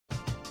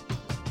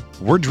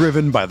We're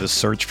driven by the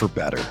search for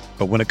better.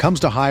 But when it comes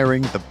to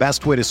hiring, the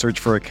best way to search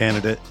for a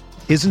candidate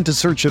isn't to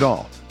search at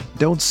all.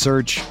 Don't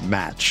search,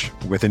 match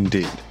with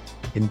Indeed.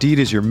 Indeed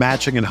is your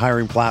matching and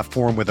hiring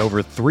platform with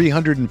over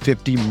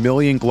 350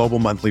 million global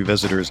monthly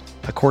visitors,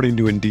 according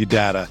to Indeed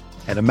data,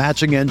 and a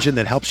matching engine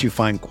that helps you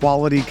find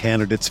quality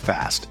candidates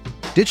fast.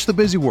 Ditch the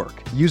busy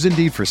work. Use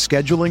Indeed for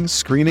scheduling,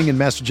 screening, and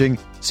messaging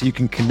so you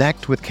can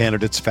connect with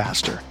candidates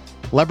faster.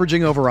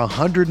 Leveraging over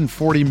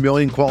 140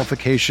 million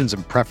qualifications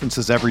and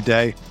preferences every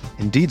day,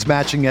 Indeed's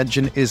matching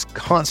engine is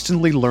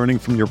constantly learning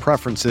from your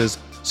preferences,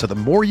 so the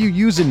more you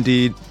use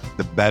Indeed,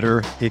 the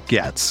better it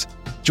gets.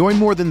 Join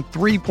more than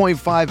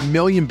 3.5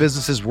 million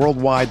businesses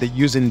worldwide that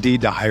use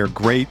Indeed to hire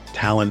great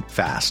talent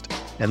fast.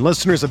 And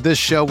listeners of this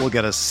show will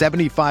get a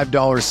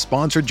 $75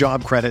 sponsored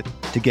job credit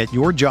to get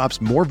your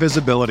jobs more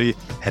visibility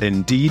at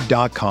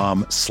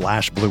Indeed.com/Blue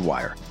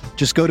Wire.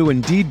 Just go to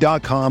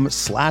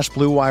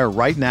Indeed.com/Blue Wire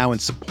right now and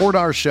support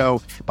our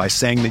show by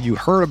saying that you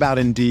heard about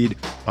Indeed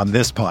on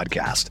this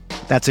podcast.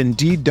 That's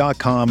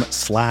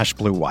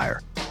Indeed.com/Blue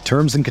Wire.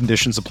 Terms and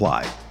conditions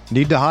apply.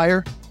 Need to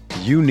hire?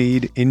 You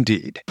need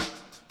Indeed.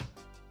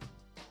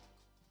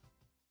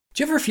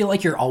 Do you ever feel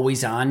like you're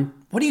always on?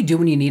 What do you do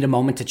when you need a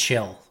moment to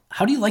chill?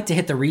 How do you like to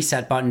hit the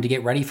reset button to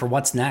get ready for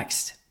what's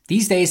next?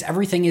 These days,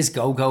 everything is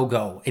go, go,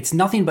 go. It's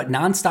nothing but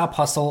nonstop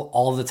hustle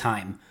all the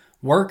time.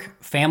 Work,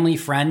 family,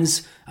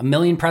 friends, a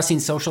million pressing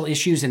social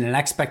issues, and an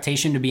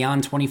expectation to be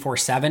on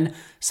 24/7.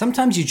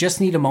 Sometimes you just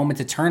need a moment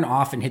to turn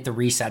off and hit the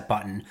reset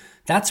button.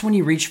 That's when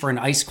you reach for an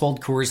ice-cold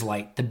Coors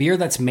Light, the beer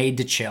that's made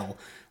to chill.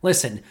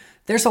 Listen,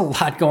 there's a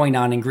lot going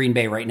on in Green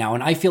Bay right now,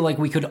 and I feel like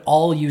we could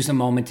all use a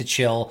moment to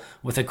chill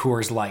with a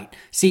Coors Light.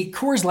 See,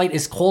 Coors Light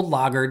is cold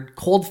lagered,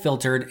 cold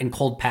filtered, and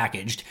cold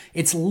packaged.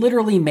 It's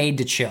literally made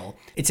to chill.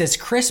 It's as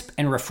crisp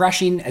and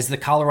refreshing as the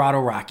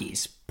Colorado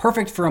Rockies.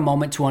 Perfect for a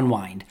moment to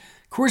unwind.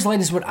 Coors Light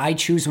is what I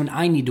choose when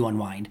I need to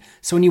unwind.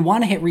 So when you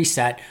want to hit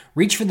reset,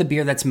 reach for the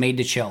beer that's made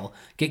to chill.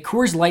 Get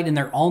Coors Light in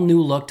their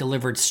all-new look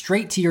delivered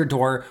straight to your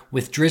door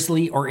with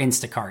Drizzly or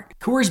Instacart.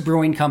 Coors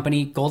Brewing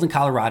Company, Golden,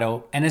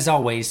 Colorado, and as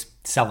always,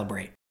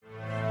 celebrate.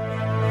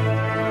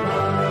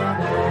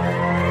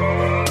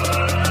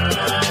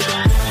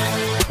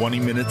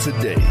 "20 minutes a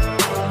day,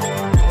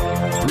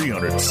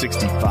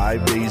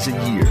 365 days a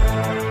year.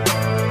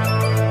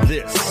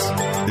 This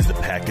is the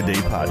Pack-A-Day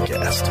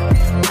Podcast.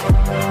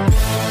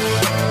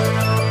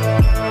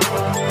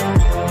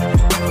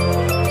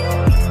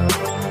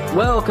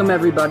 Welcome,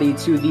 everybody,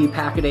 to the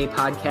Pack-A-Day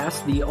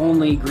Podcast, the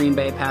only Green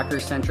Bay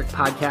Packers-centric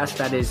podcast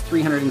that is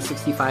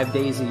 365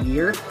 days a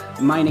year.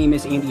 My name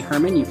is Andy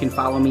Herman. You can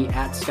follow me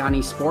at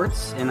Scotty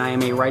Sports, and I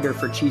am a writer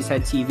for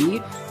Cheesehead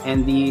TV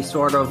and the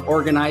sort of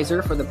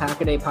organizer for the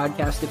Pack-A-Day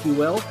Podcast, if you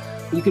will.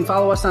 You can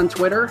follow us on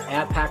Twitter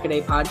at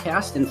Pack-A-Day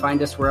Podcast and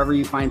find us wherever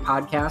you find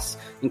podcasts,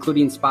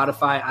 including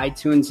Spotify,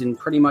 iTunes, and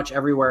pretty much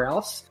everywhere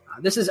else.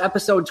 This is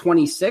episode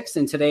 26,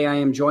 and today I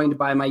am joined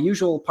by my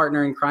usual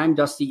partner in crime,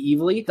 Dusty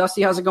Evely.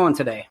 Dusty, how's it going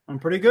today? I'm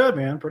pretty good,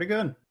 man. Pretty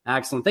good.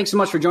 Excellent. Thanks so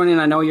much for joining.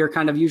 I know you're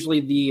kind of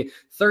usually the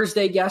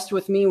Thursday guest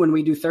with me when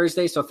we do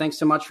Thursday, so thanks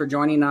so much for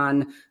joining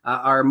on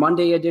our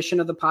Monday edition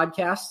of the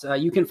podcast.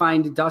 You can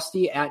find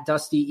Dusty at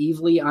Dusty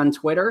Evely on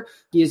Twitter.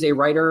 He is a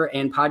writer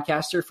and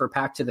podcaster for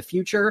Pack to the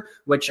Future,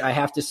 which I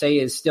have to say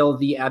is still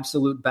the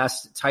absolute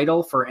best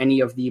title for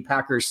any of the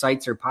Packers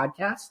sites or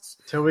podcasts.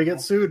 Till we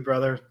get sued,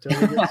 brother. Till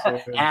we get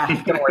sued.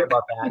 Don't worry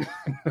about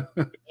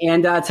that.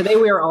 And today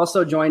we are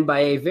also joined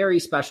by a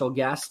very special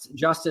guest,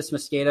 Justice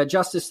Mosqueda.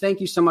 Justice,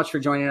 thank you so much for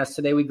joining us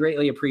today. We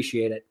greatly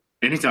appreciate it.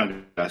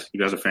 Anytime, guys. You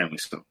guys are family,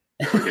 so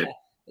we're good.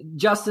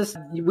 Justice,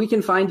 we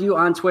can find you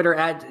on Twitter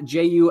at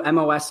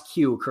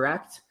JUMOSQ,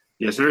 correct?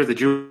 Yes, sir. The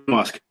Jew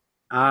Mosque.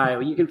 All right,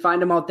 well, you can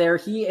find him out there.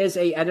 He is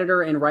a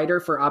editor and writer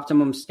for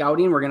Optimum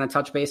Scouting. We're going to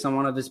touch base on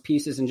one of his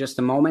pieces in just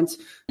a moment.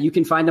 You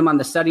can find him on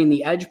the Setting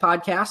the Edge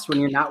podcast. When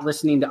you're not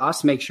listening to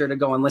us, make sure to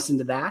go and listen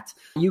to that.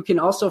 You can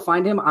also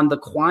find him on the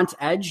Quant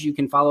Edge. You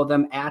can follow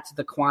them at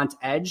the Quant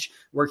Edge,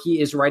 where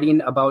he is writing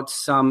about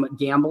some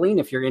gambling,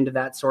 if you're into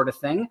that sort of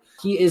thing.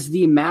 He is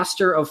the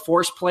master of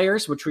force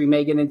players, which we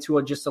may get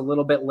into just a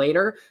little bit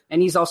later.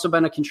 And he's also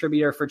been a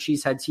contributor for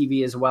Cheesehead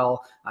TV as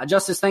well.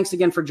 Justice, thanks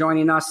again for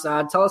joining us.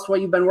 Tell us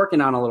what you've been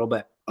working on a little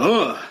bit.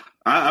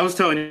 I was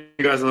telling you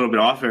guys a little bit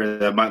off air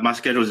that my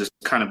schedule has just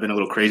kind of been a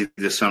little crazy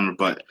this summer,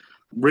 but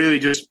really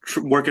just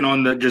working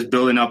on just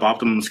building up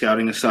Optimum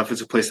Scouting and stuff.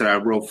 It's a place that I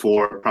wrote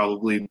for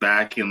probably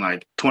back in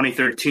like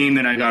 2013.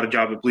 Then I got a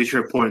job at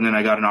Bleacher Report, and then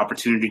I got an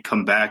opportunity to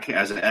come back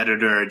as an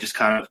editor and just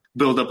kind of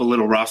build up a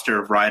little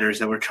roster of writers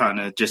that were trying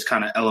to just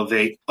kind of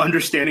elevate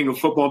understanding of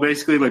football.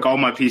 Basically, like all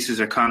my pieces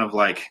are kind of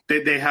like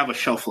they have a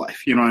shelf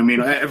life. You know what I mean?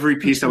 Every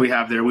piece that we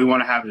have there, we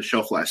want to have a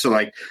shelf life. So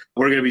like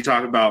we're going to be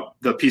talking about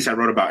the piece I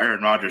wrote about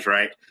Aaron Rodgers,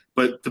 right?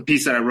 But the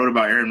piece that I wrote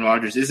about Aaron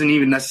Rodgers isn't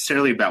even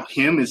necessarily about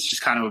him. It's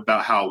just kind of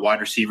about how wide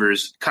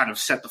receivers kind of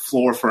set the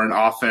floor for an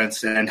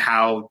offense and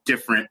how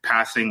different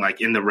passing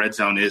like in the red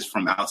zone is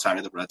from outside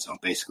of the red zone,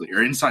 basically,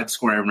 or inside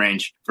scoring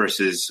range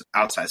versus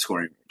outside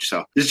scoring range.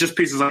 So it's just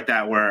pieces like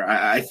that where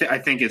I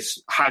think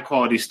it's high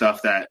quality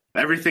stuff that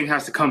everything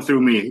has to come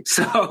through me.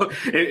 So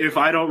if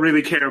I don't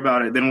really care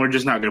about it, then we're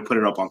just not going to put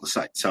it up on the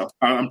site. So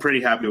I'm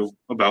pretty happy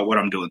about what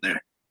I'm doing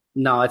there.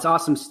 No, it's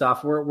awesome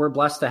stuff. We're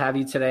blessed to have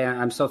you today.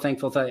 I'm so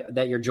thankful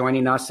that you're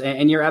joining us.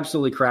 And you're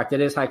absolutely correct.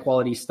 It is high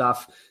quality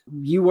stuff.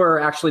 You were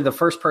actually the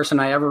first person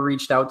I ever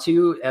reached out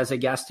to as a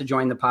guest to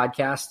join the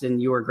podcast,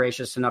 and you were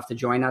gracious enough to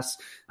join us.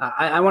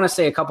 I want to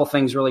say a couple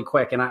things really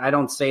quick, and I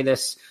don't say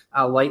this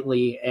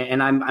lightly.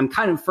 And I'm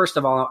kind of, first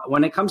of all,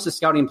 when it comes to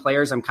scouting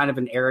players, I'm kind of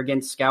an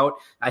arrogant scout.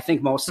 I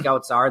think most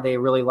scouts are. They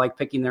really like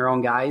picking their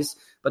own guys.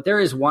 But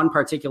there is one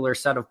particular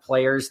set of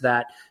players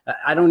that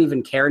I don't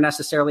even care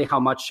necessarily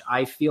how much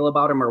I feel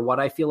about them or what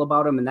I feel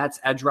about them, and that's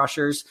edge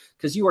rushers,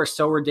 because you are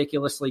so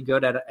ridiculously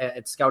good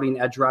at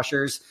scouting edge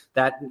rushers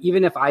that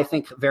even if I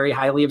think very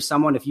highly of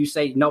someone, if you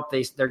say, nope,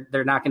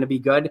 they're not going to be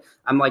good,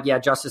 I'm like, yeah,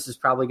 Justice is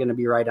probably going to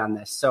be right on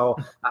this. So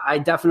I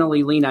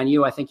definitely lean on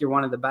you. I think you're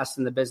one of the best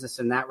in the business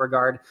in that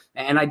regard,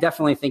 and I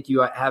definitely think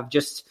you have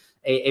just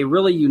a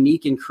really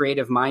unique and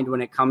creative mind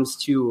when it comes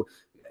to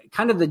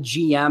kind of the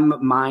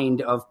GM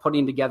mind of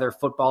putting together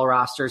football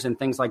rosters and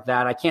things like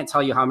that. I can't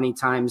tell you how many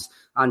times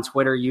on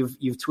Twitter you've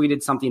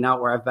tweeted something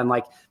out where I've been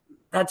like,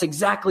 that's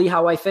exactly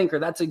how I think, or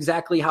that's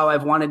exactly how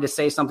I've wanted to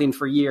say something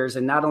for years.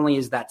 And not only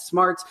is that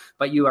smart,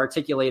 but you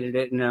articulated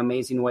it in an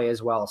amazing way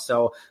as well.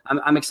 So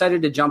I'm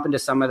excited to jump into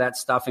some of that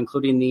stuff,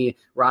 including the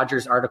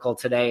Rodgers article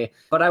today.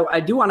 But I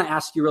do want to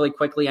ask you really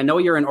quickly, I know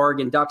you're an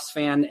Oregon Ducks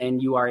fan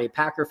and you are a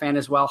Packer fan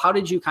as well. How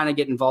did you kind of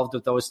get involved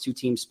with those two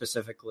teams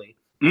specifically?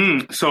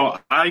 So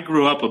I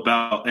grew up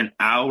about an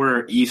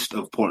hour east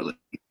of Portland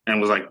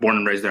and was like born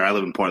and raised there. I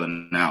live in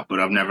Portland now,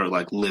 but I've never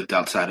like lived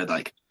outside of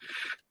like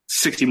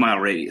 60-mile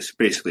radius,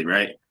 basically,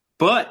 right?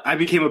 But I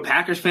became a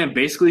Packers fan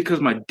basically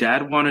because my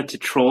dad wanted to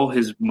troll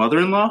his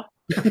mother-in-law.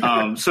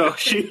 So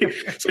she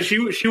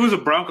was a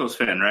Broncos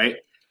fan, right?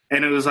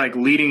 And it was like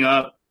leading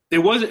up. It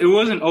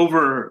wasn't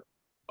over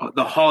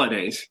the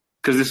holidays,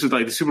 because this is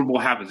like the Super Bowl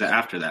happens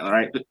after that,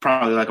 right?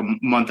 Probably like a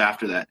month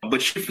after that.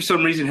 But she, for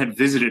some reason, had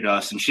visited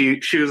us, and she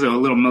was a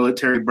little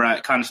military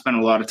brat, kind of spent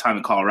a lot of time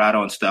in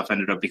Colorado and stuff,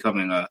 ended up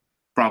becoming a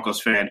Broncos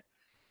fan.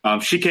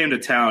 She came to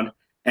town,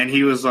 and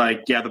he was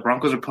like, yeah, the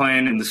Broncos are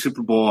playing in the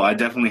Super Bowl. I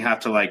definitely have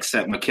to like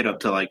set my kid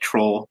up to like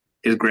troll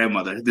his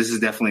grandmother. This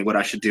is definitely what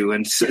I should do,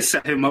 and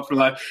set him up for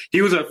life.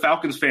 He was a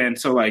Falcons fan,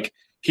 so like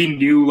he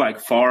knew like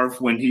Favre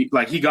when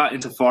he got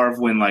into Favre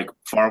when like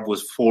Favre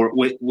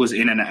was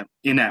in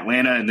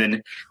Atlanta, and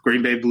then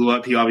Green Bay blew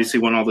up. He obviously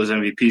won all those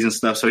MVPs and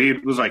stuff. So he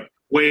was like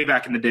way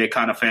back in the day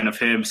kind of fan of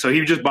him. So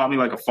he just bought me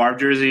like a Favre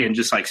jersey and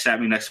just like sat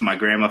me next to my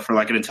grandma for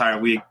like an entire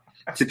week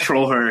to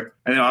troll her.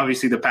 And then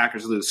obviously the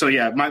Packers lose. So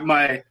yeah,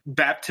 my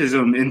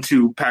baptism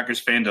into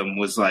Packers fandom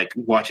was like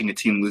watching a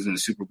team lose in the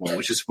Super Bowl,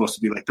 which is supposed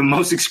to be like the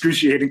most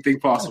excruciating thing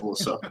possible.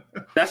 So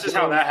that's just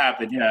how that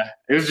happened. Yeah,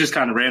 it was just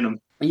kind of random.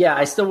 Yeah,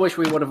 I still wish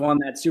we would have won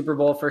that Super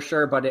Bowl for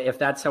sure. But if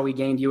that's how we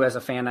gained you as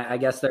a fan, I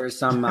guess there's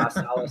some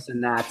solace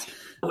in that.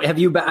 Have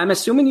you been? I'm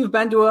assuming you've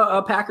been to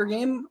a Packer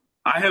game?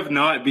 I have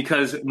not,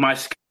 because my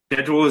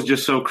schedule is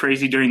just so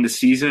crazy during the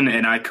season,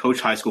 and I coach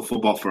high school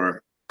football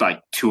for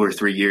like 2 or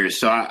 3 years.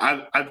 So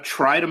I've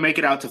tried to make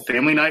it out to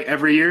family night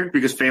every year,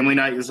 because family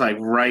night is like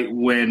right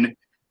when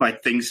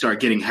like things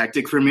start getting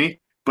hectic for me.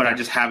 But I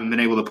just haven't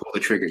been able to pull the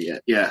trigger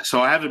yet. Yeah, so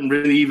I haven't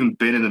really even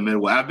been in the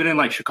Midwest. I've been in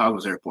like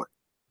Chicago's airport.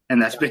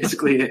 And that's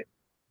basically it.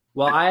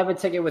 Well, I have a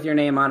ticket with your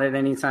name on it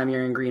anytime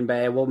you're in Green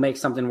Bay. We'll make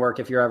something work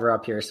if you're ever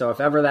up here. So if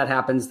ever that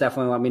happens,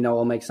 definitely let me know.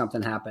 We'll make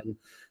something happen.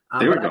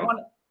 There we go.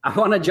 I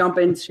want to jump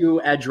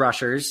into edge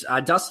rushers.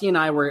 Dusty and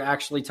I were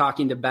actually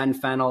talking to Ben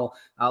Fennell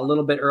a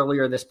little bit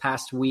earlier this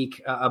past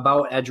week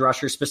about edge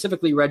rushers,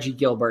 specifically Reggie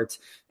Gilbert.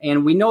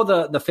 And we know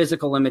the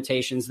physical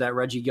limitations that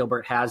Reggie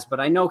Gilbert has,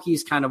 but I know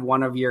he's kind of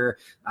one of your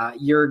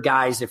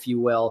guys, if you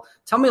will.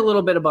 Tell me a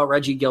little bit about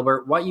Reggie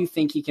Gilbert, what you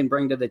think he can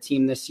bring to the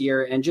team this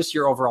year, and just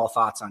your overall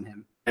thoughts on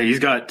him. He's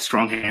got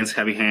strong hands,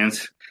 heavy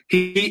hands.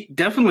 He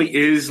definitely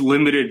is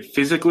limited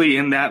physically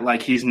in that,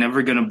 like, he's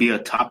never going to be a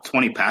top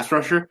 20 pass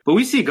rusher. But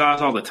we see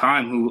guys all the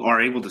time who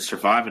are able to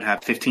survive and have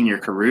 15-year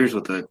careers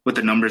with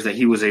the numbers that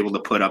he was able to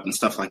put up and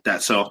stuff like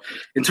that. So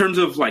in terms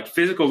of like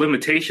physical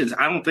limitations,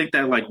 I don't think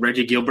that like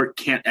Reggie Gilbert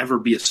can't ever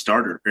be a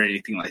starter or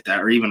anything like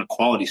that, or even a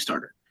quality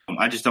starter.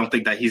 I just don't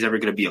think that he's ever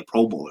going to be a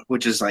Pro Bowler,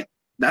 which is like,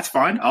 that's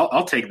fine.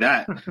 I'll take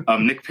that.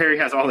 Nick Perry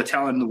has all the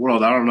talent in the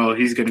world. I don't know if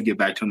he's going to get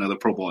back to another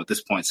Pro Bowl at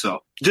this point. So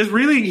just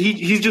really,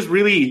 he's just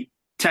really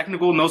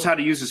technical, knows how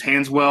to use his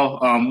hands well.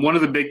 One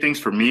of the big things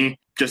for me,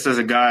 just as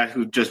a guy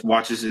who just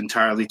watches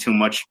entirely too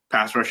much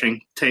pass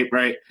rushing tape,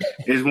 right,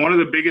 is one of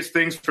the biggest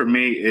things for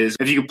me is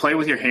if you can play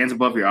with your hands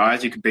above your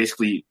eyes, you can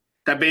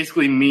that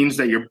basically means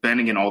that you're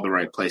bending in all the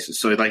right places.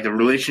 So like the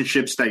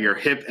relationships that your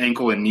hip,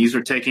 ankle, and knees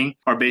are taking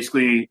are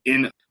basically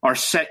in are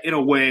set in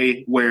a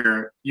way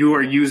where you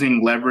are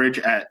using leverage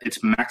at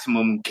its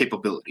maximum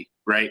capability,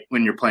 right?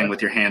 When you're playing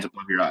with your hands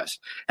above your eyes.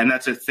 And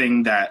that's a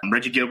thing that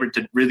Reggie Gilbert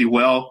did really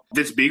well.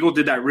 Vince Beagle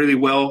did that really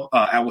well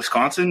at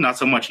Wisconsin, not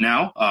so much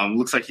now.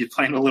 Looks like he's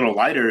playing a little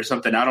lighter or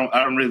something. I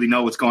don't really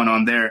know what's going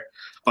on there,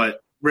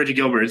 but Reggie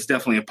Gilbert is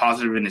definitely a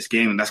positive in his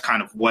game, and that's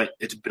kind of what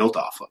it's built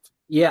off of.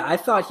 Yeah, I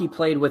thought he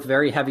played with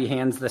very heavy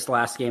hands this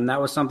last game.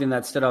 That was something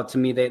that stood out to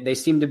me. They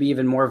seem to be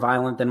even more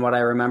violent than what I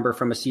remember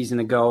from a season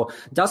ago.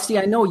 Dusty,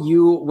 I know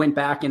you went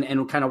back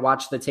and kind of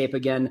watched the tape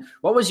again.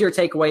 What was your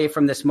takeaway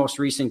from this most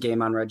recent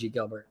game on Reggie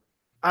Gilbert?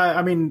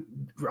 I mean,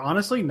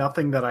 honestly,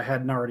 nothing that I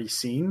hadn't already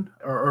seen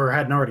or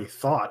hadn't already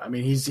thought. I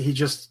mean, he's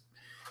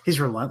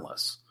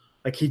relentless.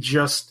 Like he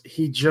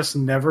just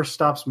never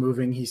stops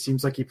moving. He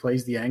seems like he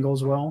plays the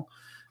angles well.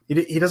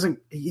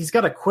 He's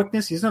got a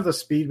quickness. He doesn't have the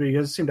speed, but he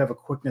doesn't seem to have a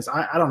quickness.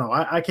 I don't know.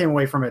 I came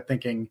away from it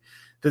thinking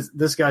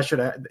this guy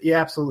he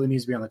absolutely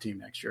needs to be on the team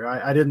next year.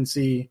 I didn't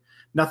see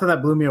nothing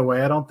that blew me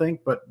away, I don't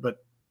think, but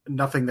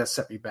nothing that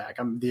set me back.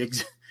 I'm the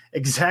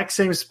exact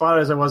same spot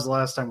as I was the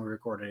last time we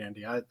recorded,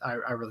 Andy.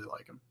 I really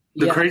like him.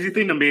 The crazy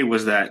thing to me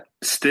was that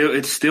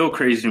it's still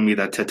crazy to me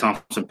that Ted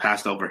Thompson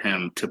passed over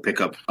him to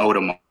pick up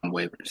Odom on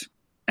waivers.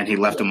 And he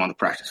left him on the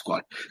practice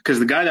squad. Because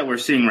the guy that we're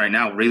seeing right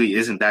now really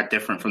isn't that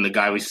different from the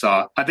guy we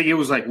saw. I think it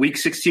was like week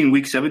 16,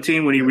 week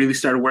 17 when he really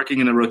started working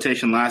in the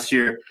rotation last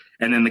year.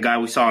 And then the guy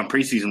we saw in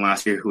preseason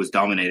last year who was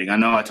dominating. I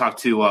know I talked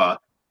to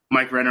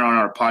Mike Renner on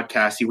our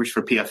podcast. He works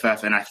for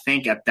PFF. And I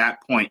think at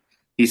that point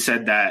he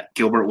said that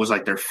Gilbert was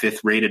like their 5th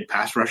rated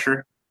pass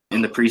rusher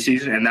in the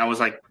preseason. And that was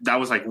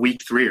like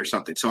week 3 or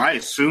something. So I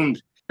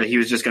assumed that he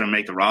was just going to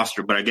make the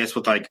roster. But I guess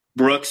with like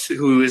Brooks,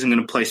 who isn't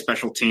going to play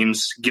special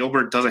teams,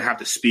 Gilbert doesn't have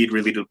the speed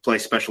really to play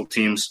special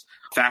teams.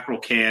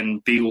 Fackrell can,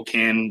 Beagle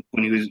can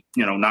when he was,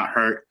 not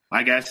hurt.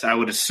 I guess I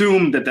would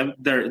assume that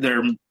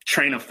their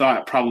train of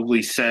thought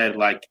probably said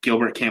like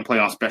Gilbert can't play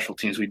on special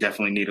teams. We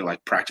definitely need to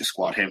like practice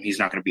squad him. He's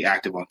not going to be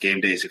active on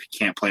game days if he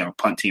can't play on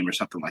punt team or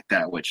something like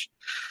that, which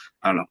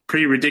I don't know,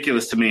 pretty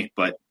ridiculous to me,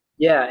 but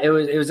yeah, it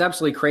was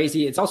absolutely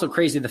crazy. It's also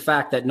crazy the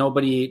fact that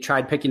nobody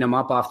tried picking him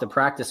up off the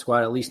practice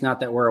squad, at least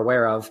not that we're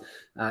aware of.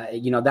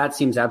 That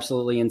seems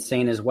absolutely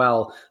insane as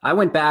well. I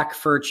went back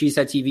for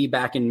Cheesehead TV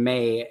back in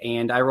May,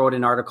 and I wrote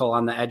an article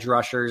on the edge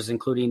rushers,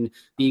 including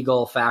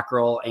Beagle,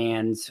 Fackrell,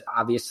 and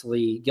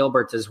obviously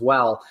Gilbert as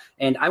well.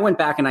 And I went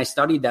back and I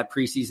studied that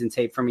preseason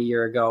tape from a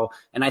year ago.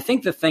 And I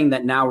think the thing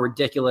that now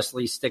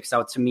ridiculously sticks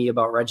out to me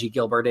about Reggie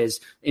Gilbert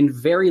is in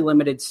very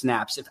limited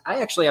snaps. If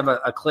I actually have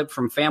a clip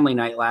from Family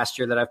Night last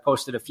year that I've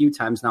posted a few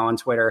times now on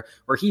Twitter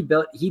where he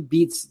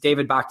beats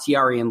David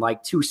Bakhtiari in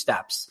like 2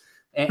 steps.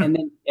 And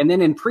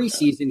then in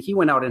preseason, he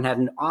went out and had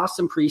an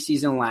awesome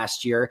preseason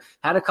last year,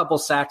 had a couple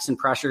sacks and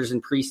pressures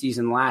in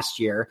preseason last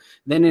year.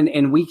 Then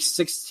in week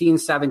 16,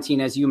 17,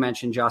 as you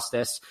mentioned,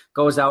 Justice,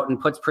 goes out and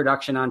puts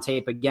production on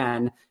tape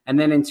again. And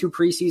then in 2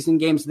 preseason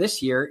games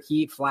this year,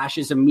 he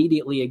flashes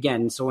immediately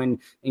again. So in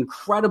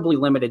incredibly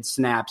limited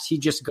snaps, he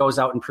just goes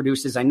out and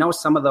produces. I know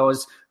some of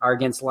those are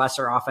against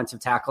lesser offensive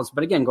tackles.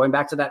 But again, going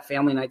back to that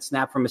Family Night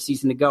snap from a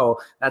season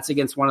ago, that's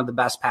against one of the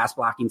best pass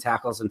blocking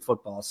tackles in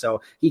football.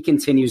 So he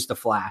continues to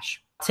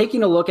flash.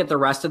 Taking a look at the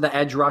rest of the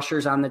edge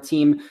rushers on the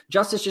team,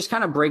 Justice, just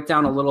kind of break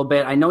down a little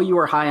bit. I know you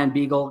were high on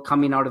Beagle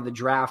coming out of the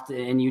draft,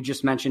 and you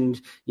just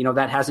mentioned,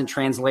 that hasn't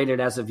translated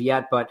as of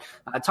yet. But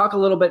talk a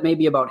little bit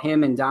maybe about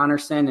him and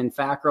Donnerson and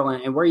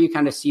Fackrell and where you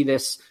kind of see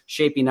this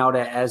shaping out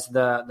as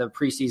the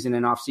preseason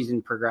and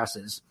offseason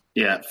progresses.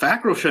 Yeah,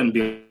 Fackrell shouldn't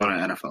be on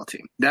an NFL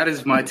team. That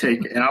is my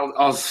take, and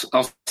I'll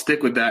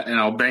stick with that, and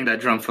I'll bang that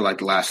drum for like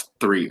the last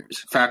 3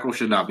 years. Fackrell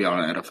should not be on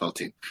an NFL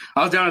team.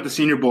 I was down at the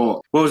Senior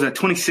Bowl. What was that,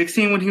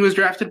 2016 when he was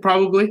drafted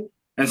probably?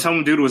 And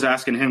some dude was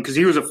asking him, because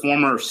he was a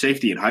former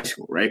safety in high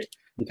school, right?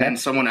 Okay. And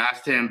someone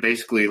asked him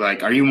basically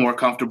like, are you more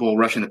comfortable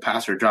rushing the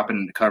passer or dropping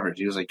into coverage?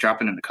 He was like,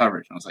 dropping into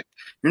coverage. And I was like,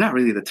 you're not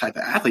really the type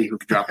of athlete who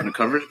could drop into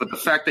coverage, but the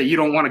fact that you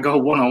don't want to go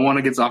one-on-one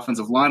against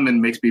offensive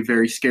linemen makes me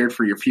very scared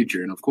for your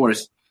future. And of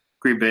course,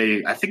 Green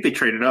Bay, I think they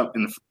traded up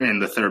in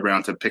the 3rd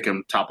round to pick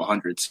him top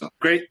 100. So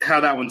great how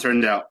that one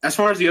turned out. As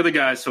far as the other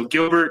guys, so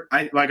Gilbert,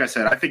 like I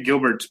said, I think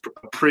Gilbert's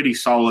a pretty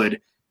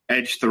solid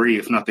edge 3,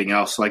 if nothing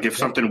else. Like if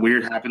something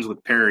weird happens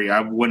with Perry,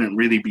 I wouldn't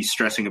really be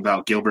stressing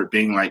about Gilbert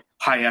being like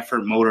high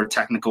effort motor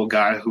technical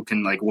guy who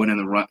can like win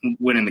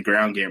in the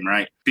ground game,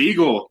 right?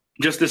 Beagle,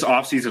 just this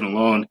offseason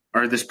alone,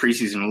 or this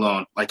preseason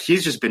alone, like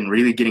he's just been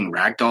really getting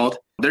ragdolled.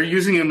 They're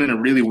using him in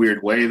a really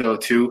weird way, though,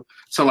 too.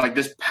 So, like,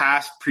 this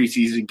past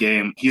preseason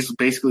game, he's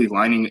basically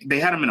they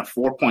had him in a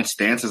 4-point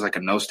stance as, like, a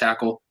nose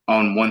tackle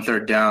on 1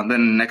 3rd down.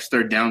 Then the next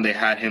 3rd down, they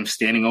had him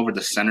standing over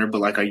the center,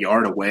 but, like, a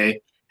yard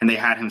away. And they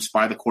had him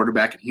spy the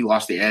quarterback, and he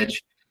lost the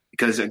edge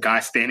because a guy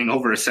standing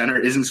over a center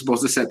isn't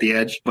supposed to set the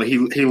edge. But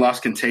he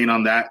lost contain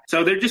on that.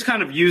 So they're just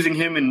kind of using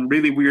him in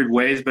really weird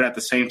ways. But at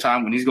the same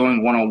time, when he's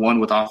going one-on-one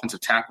with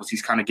offensive tackles,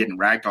 he's kind of getting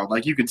ragdolled.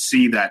 Like, you could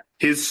see that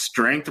his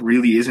strength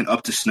really isn't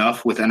up to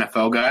snuff with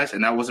NFL guys.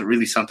 And that wasn't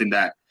really something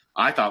that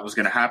I thought was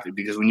going to happen,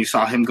 because when you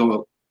saw him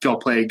go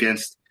play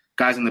against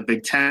guys in the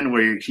Big Ten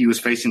where he was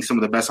facing some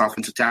of the best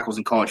offensive tackles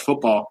in college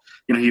football.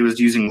 He was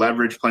using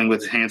leverage, playing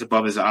with his hands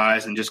above his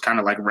eyes, and just kind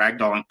of like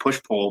ragdolling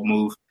push-pull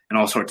move and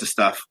all sorts of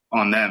stuff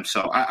on them.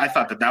 So I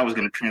thought that was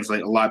going to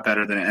translate a lot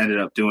better than it ended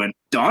up doing.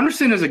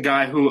 Donnerson is a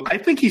guy who I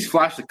think he's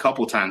flashed a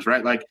couple times,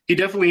 right? Like, he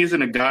definitely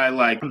isn't a guy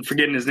like, I'm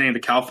forgetting his name, the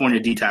California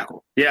D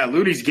tackle. Yeah,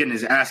 Ludy's getting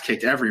his ass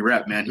kicked every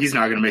rep, man. He's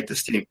not going to make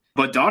this team.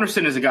 But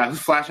Donnerson is a guy who's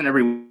flashing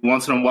every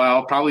once in a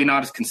while, probably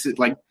not as consistent.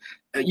 Like,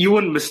 you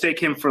wouldn't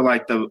mistake him for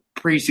like the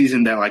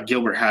preseason that like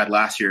Gilbert had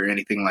last year or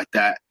anything like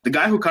that. The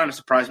guy who kind of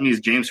surprised me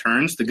is James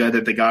Hearns, the guy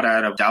that they got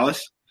out of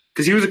Dallas.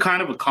 Because he was a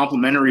kind of a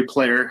complementary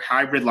player,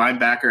 hybrid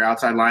linebacker,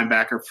 outside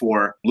linebacker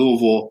for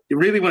Louisville.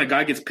 Really, when a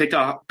guy gets picked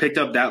up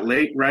that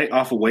late, right,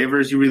 off of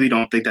waivers, you really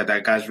don't think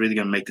that guy's really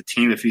going to make the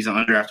team if he's an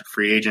undrafted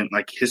free agent.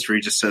 Like, history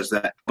just says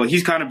that. But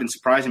he's kind of been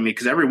surprising me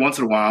because every once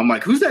in a while, I'm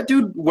like, who's that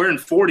dude wearing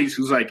 40s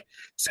who's like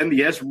send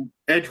the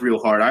edge real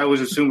hard? I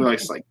always assume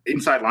like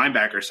inside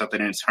linebacker or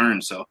something, and it's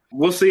Hearns. So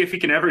we'll see if he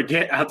can ever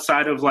get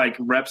outside of like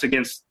reps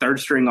against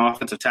third-string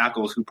offensive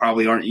tackles who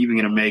probably aren't even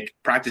going to make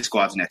practice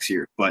squads next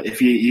year. But if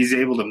he's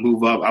able to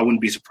move up, I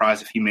wouldn't be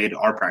surprised if he made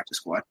our practice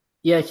squad.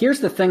 Yeah, here's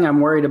the thing I'm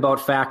worried about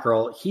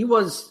Fackrell. He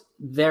was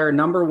their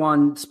number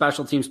one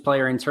special teams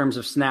player in terms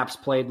of snaps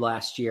played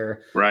last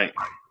year. Right.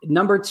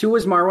 Number 2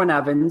 is Marwin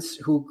Evans,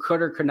 who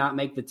could or could not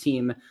make the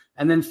team.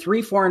 And then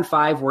 3, 4, and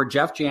 5 were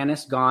Jeff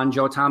Janis gone,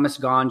 Joe Thomas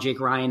gone, Jake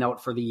Ryan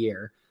out for the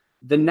year.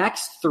 The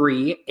next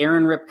 3,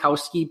 Aaron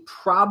Ripkowski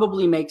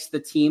probably makes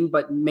the team,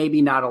 but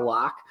maybe not a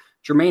lock.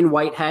 Jermaine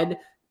Whitehead,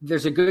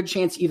 there's a good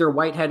chance either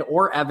Whitehead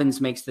or Evans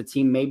makes the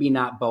team, maybe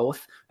not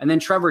both. And then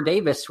Trevor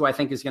Davis, who I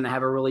think is going to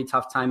have a really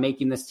tough time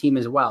making this team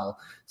as well.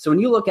 So when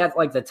you look at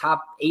like the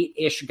top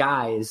 8-ish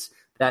guys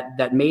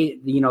that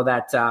made,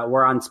 that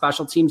were on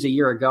special teams a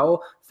year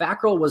ago,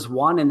 Fackrell was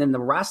one, and then the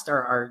rest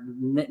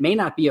may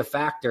not be a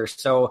factor.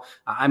 So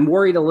I'm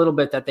worried a little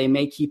bit that they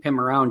may keep him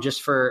around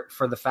just for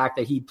the fact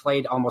that he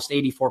played almost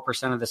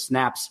 84% of the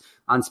snaps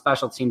on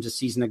special teams a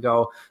season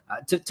ago.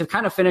 To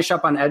kind of finish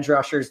up on edge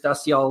rushers,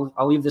 Dusty, I'll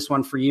leave this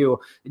one for you.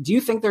 Do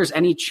you think there's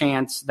any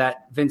chance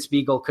that Vince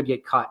Biegel could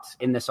get cut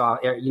in this,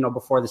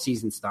 before the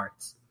season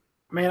starts?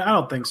 Man, I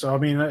don't think so. I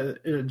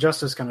mean,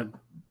 Justice kind of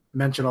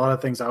mentioned a lot of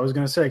things I was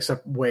going to say,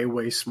 except way,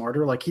 way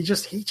smarter. Like, he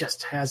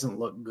just hasn't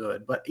looked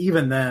good. But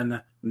even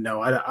then,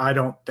 no, I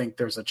don't think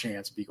there's a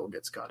chance Biegel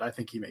gets cut. I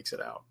think he makes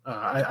it out.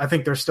 I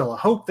think there's still a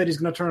hope that he's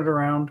going to turn it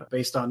around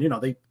based on,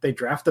 they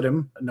drafted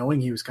him knowing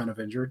he was kind of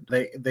injured.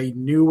 They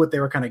knew what they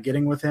were kind of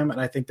getting with him,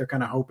 and I think they're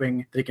kind of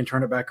hoping they can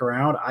turn it back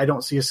around. I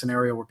don't see a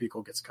scenario where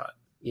Biegel gets cut.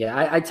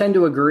 Yeah, I tend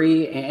to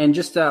agree. And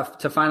just to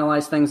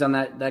finalize things on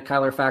that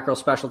Kyler Fackrell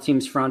special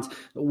teams front,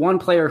 one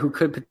player who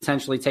could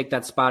potentially take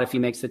that spot if he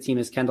makes the team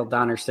is Kendall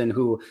Donnerson,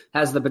 who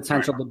has the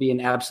potential to be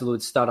an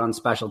absolute stud on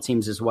special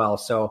teams as well.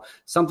 So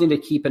something to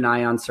keep an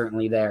eye on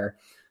certainly there.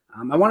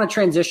 I want to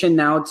transition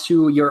now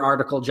to your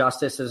article,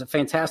 Justice. It's a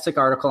fantastic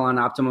article on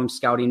Optimum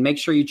Scouting. Make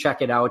sure you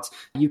check it out.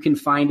 You can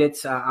find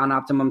it on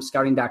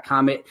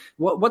OptimumScouting.com.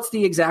 What's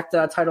the exact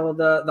title of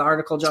the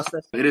article,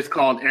 Justice? It is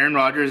called Aaron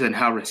Rodgers and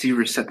How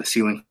Receivers Set the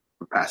Ceiling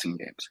for Passing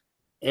Games.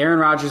 Aaron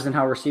Rodgers and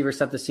How Receivers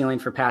Set the Ceiling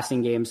for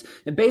Passing Games.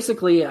 And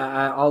basically,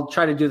 I'll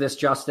try to do this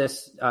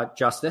justice.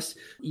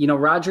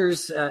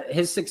 Rodgers,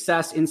 his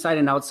success inside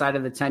and outside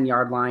of the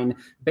 10-yard line.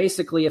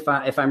 Basically, if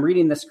I'm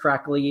reading this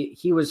correctly,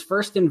 he was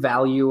first in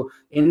value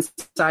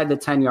inside the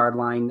 10-yard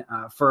line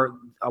for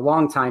a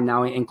long time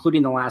now,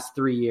 including the last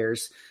 3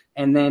 years.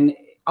 And then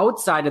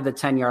outside of the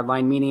 10-yard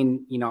line,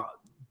 meaning,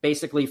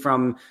 basically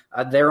from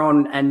their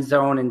own end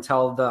zone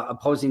until the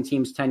opposing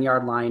team's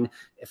 10-yard line.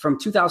 From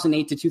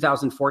 2008 to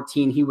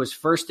 2014, he was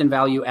first in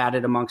value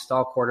added amongst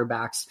all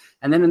quarterbacks.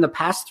 And then in the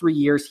past 3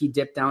 years, he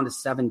dipped down to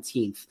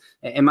 17th.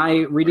 Am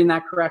I reading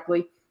that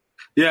correctly?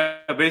 Yeah,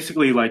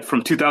 basically, like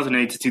from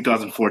 2008 to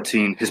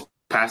 2014, his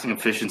passing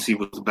efficiency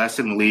was the best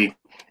in the league,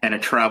 and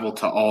it traveled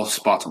to all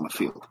spots on the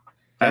field.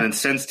 And then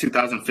since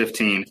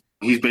 2015,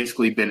 he's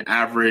basically been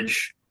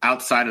average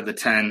outside of the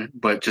 10,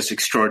 but just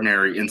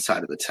extraordinary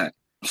inside of the 10.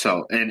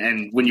 So,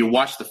 and when you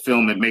watch the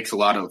film, it makes a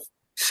lot of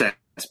sense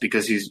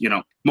because he's,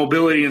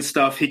 mobility and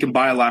stuff. He can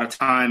buy a lot of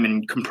time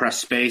and compress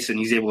space, and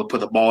he's able to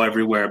put the ball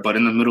everywhere. But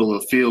in the middle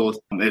of the field,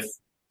 if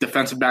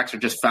defensive backs are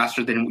just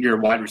faster than your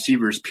wide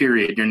receivers,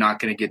 period, you're not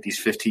going to get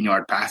these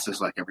 15-yard passes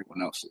like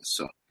everyone else is.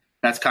 So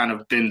that's kind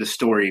of been the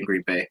story in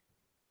Green Bay.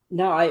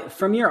 Now,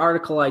 from your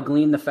article, I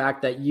gleaned the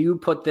fact that you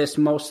put this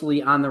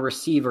mostly on the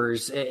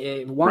receivers.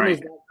 One, right. Is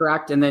that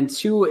correct? And then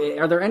two,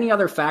 are there any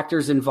other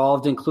factors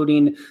involved,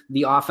 including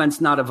the offense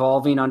not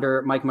evolving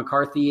under Mike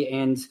McCarthy?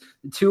 And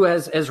two,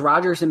 has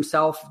Rodgers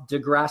himself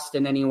digressed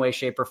in any way,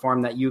 shape, or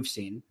form that you've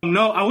seen?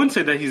 No, I wouldn't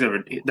say that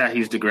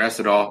he's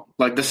digressed at all.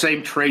 Like the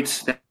same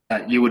traits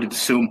that you would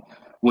assume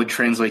would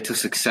translate to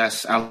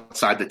success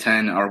outside the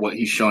 10 are what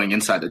he's showing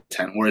inside the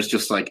 10, where it's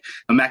just like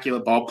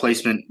immaculate ball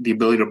placement, the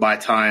ability to buy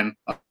time,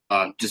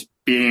 just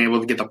being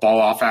able to get the ball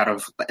off out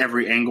of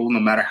every angle, no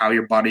matter how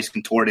your body's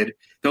contorted.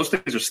 Those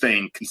things are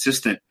staying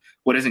consistent.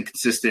 What isn't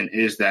consistent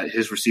is that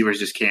his receivers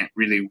just can't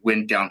really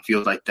win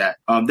downfield like that.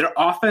 Their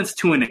offense,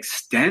 to an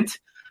extent,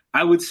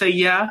 I would say,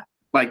 yeah.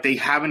 Like, they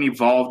haven't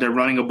evolved. They're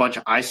running a bunch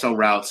of ISO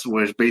routes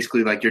where it's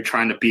basically like you're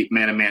trying to beat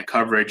man-to-man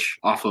coverage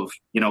off of,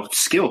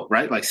 skill,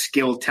 right? Like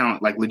skill,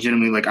 talent, like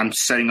legitimately, like I'm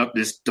setting up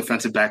this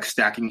defensive back,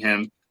 stacking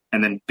him,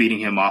 and then beating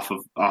him off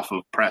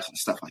of press and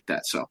stuff like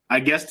that. So I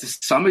guess to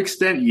some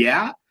extent,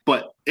 yeah.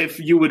 But if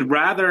you would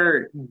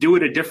rather do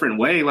it a different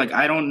way, like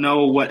I don't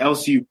know what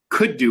else you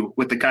could do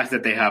with the guys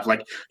that they have.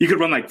 Like you could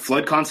run like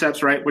flood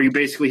concepts, right? Where you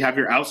basically have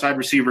your outside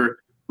receiver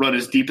run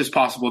as deep as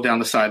possible down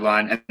the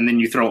sideline, and then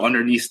you throw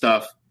underneath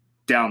stuff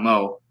down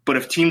low. But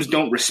if teams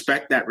don't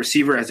respect that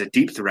receiver as a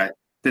deep threat,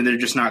 then they're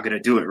just not going to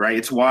do it, right?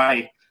 It's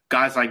why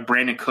guys like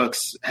Brandon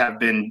Cooks have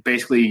been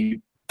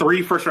basically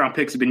 3 first-round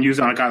picks have been used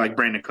on a guy like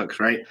Brandon Cooks,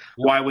 right?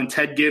 Why when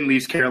Ted Ginn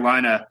leaves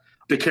Carolina,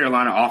 the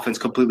Carolina offense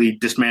completely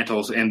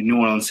dismantles and New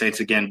Orleans Saints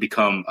again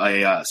become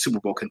a Super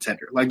Bowl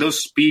contender. Like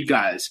those speed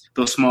guys,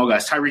 those small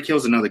guys. Tyreek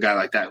Hill's another guy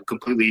like that who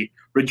completely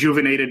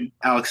rejuvenated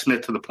Alex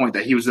Smith to the point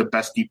that he was the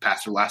best deep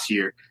passer last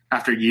year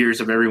after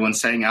years of everyone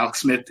saying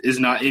Alex Smith is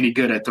not any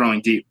good at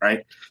throwing deep,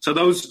 right? So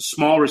those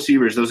small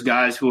receivers, those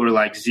guys who are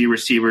like Z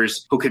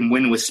receivers who can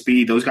win with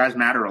speed, those guys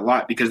matter a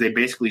lot because they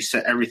basically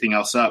set everything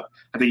else up.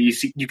 I think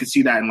you can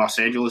see that in Los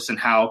Angeles and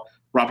how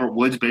Robert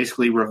Woods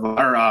basically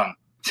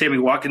Sammy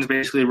Watkins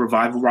basically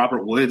revived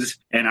Robert Woods,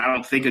 and I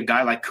don't think a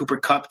guy like Cooper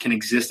Kupp can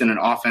exist in an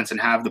offense and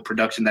have the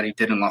production that he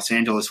did in Los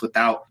Angeles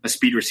without a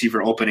speed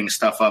receiver opening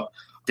stuff up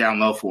down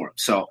low for him.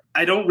 So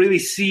I don't really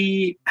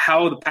see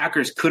how the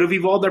Packers could have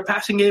evolved their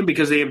passing game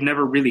because they have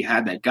never really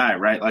had that guy,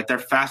 right? Like their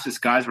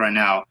fastest guys right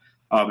now,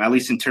 at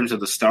least in terms of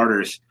the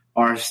starters,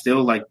 are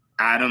still like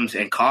Adams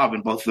and Cobb,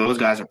 and both of those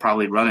guys are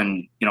probably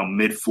running,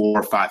 mid 4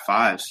 or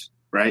 5.5s,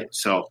 right?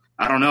 So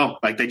I don't know.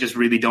 Like they just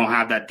really don't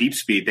have that deep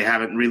speed. They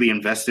haven't really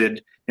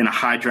invested in a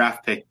high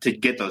draft pick to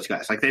get those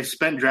guys. Like they've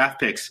spent draft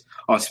picks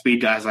on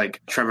speed guys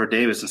like Trevor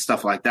Davis and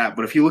stuff like that.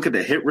 But if you look at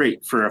the hit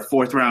rate for a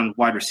 4th round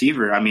wide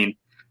receiver, I mean,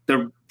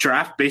 the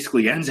draft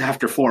basically ends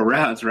after 4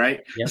 rounds,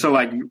 right? Yep. So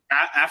like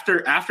after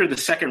the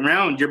 2nd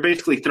round, you're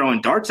basically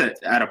throwing darts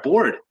at a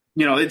board.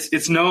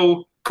 It's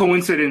no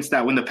coincidence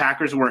that when the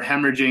Packers were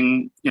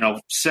hemorrhaging,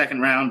 2nd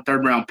round,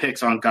 3rd round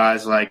picks on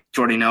guys like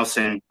Jordy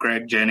Nelson,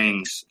 Greg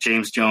Jennings,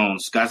 James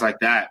Jones, guys like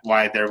that,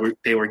 why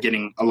they were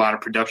getting a lot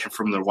of production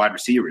from their wide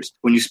receivers.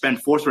 When you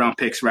spend 4th round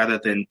picks rather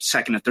than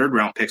 2nd and 3rd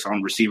round picks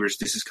on receivers,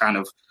 this is kind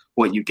of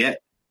what you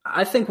get.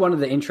 I think one of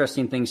the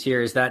interesting things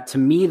here is that to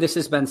me, this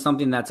has been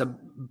something that's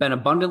been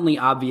abundantly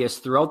obvious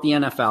throughout the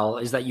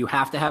NFL is that you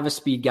have to have a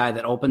speed guy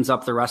that opens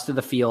up the rest of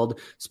the field,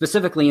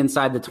 specifically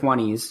inside the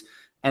 20s.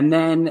 And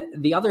then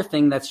the other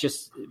thing that's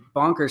just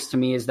bonkers to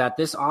me is that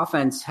this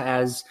offense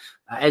has,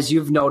 as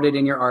you've noted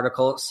in your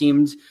article,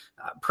 seemed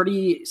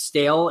pretty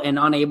stale and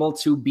unable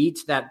to beat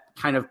that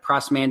kind of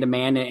press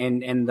man-to-man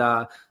and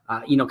the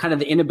kind of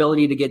the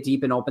inability to get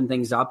deep and open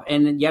things up.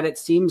 And yet it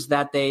seems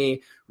that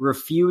they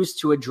refuse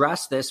to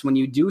address this when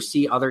you do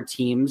see other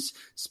teams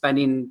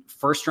spending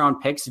 1st-round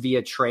picks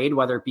via trade,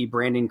 whether it be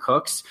Brandon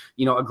Cooks,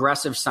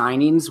 aggressive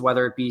signings,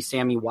 whether it be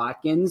Sammy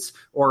Watkins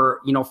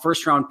or,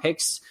 1st-round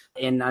picks.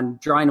 And I'm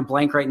drawing a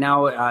blank right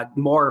now,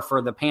 Moore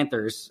for the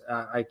Panthers.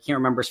 I can't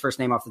remember his first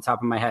name off the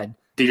top of my head.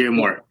 DJ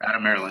Moore out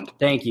of Maryland.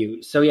 Thank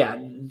you. So yeah,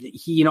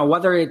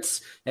 whether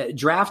it's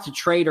draft,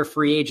 trade, or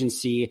free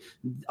agency,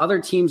 other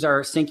teams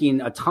are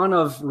sinking a ton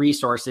of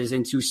resources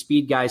into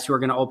speed guys who are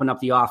going to open up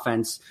the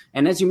offense.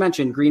 And as you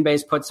mentioned, Green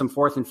Bay's put some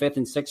 4th and 5th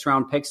and 6th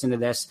round picks into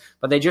this,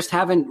 but they just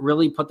haven't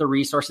really put the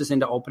resources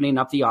into opening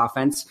up the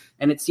offense.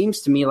 And it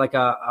seems to me like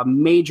a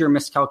major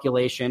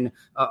miscalculation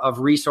of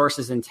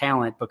resources and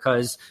talent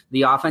because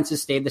the offense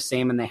has stayed the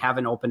same and they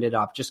haven't opened it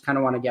up. Just kind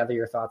of want to gather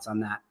your thoughts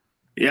on that.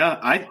 Yeah,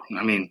 I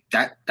mean,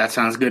 that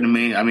sounds good to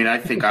me. I mean, I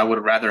think I would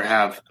rather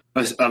have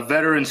a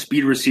veteran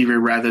speed receiver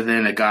rather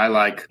than a guy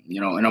like,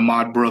 an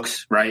Ahmad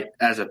Brooks, right,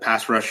 as a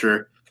pass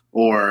rusher.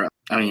 Or,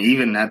 I mean,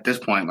 even at this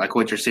point, like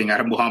what you're seeing out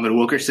of Muhammad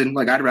Wilkerson,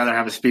 like I'd rather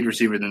have a speed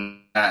receiver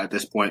than that at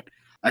this point.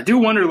 I do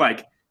wonder,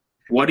 like,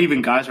 what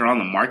even guys are on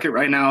the market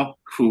right now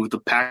who the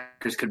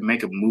Packers could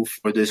make a move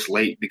for this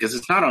late, because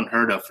it's not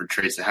unheard of for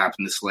trades to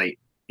happen this late.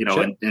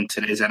 Sure. in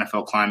today's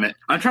NFL climate.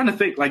 I'm trying to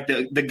think, like,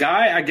 the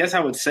guy I guess I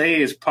would say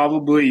is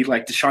probably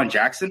like Deshaun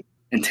Jackson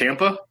in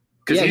Tampa.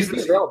 Yeah, he's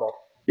available.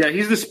 Yeah,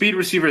 he's the speed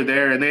receiver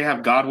there, and they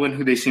have Godwin,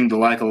 who they seem to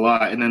like a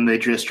lot, and then they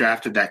just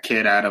drafted that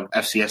kid out of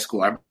FCS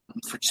school. I'm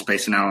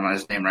spacing out on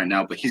his name right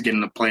now, but he's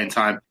getting the playing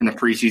time in the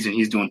preseason.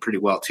 He's doing pretty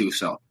well too,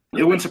 so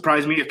it wouldn't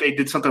surprise me if they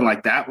did something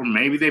like that, where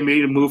maybe they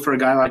made a move for a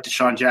guy like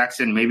Deshaun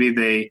Jackson. Maybe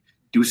they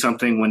do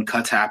something when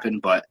cuts happen,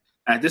 but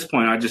at this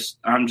point,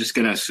 I'm just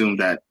going to assume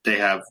that they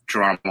have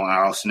Geronimo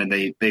Allison, and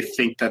they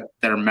think that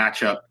their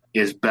matchup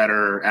is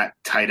better at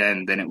tight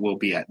end than it will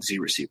be at Z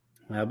receiver.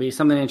 That'll be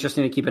something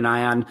interesting to keep an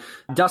eye on.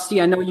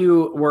 Dusty, I know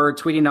you were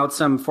tweeting out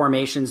some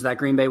formations that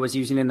Green Bay was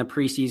using in the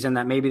preseason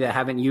that maybe they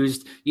haven't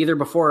used either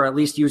before or at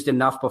least used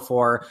enough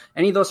before.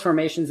 Any of those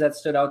formations that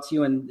stood out to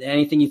you and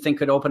anything you think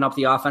could open up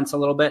the offense a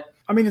little bit?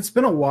 I mean, it's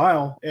been a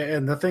while,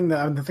 and the thing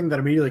that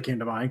immediately came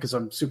to mind, because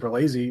I'm super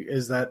lazy,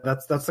 is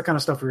that's the kind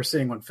of stuff we were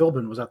seeing when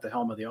Philbin was at the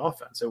helm of the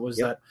offense. It was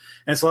that,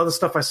 and it's a lot of the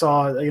stuff I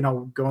saw,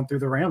 going through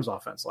the Rams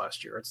offense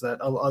last year. It's that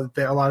a lot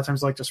of times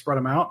they like to spread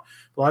them out.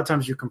 A lot of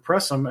times you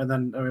compress them, and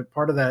then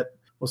part of that,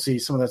 we'll see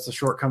some of that's the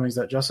shortcomings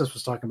that Justice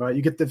was talking about.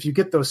 If you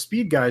get those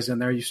speed guys in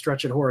there, you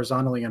stretch it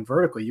horizontally and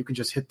vertically, you can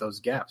just hit those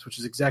gaps, which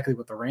is exactly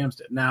what the Rams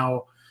did.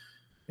 Now,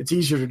 it's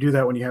easier to do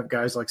that when you have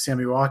guys like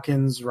Sammy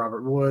Watkins,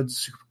 Robert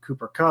Woods,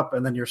 Cooper Kupp,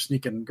 and then you're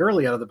sneaking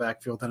Gurley out of the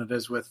backfield than it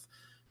is with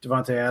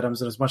Devontae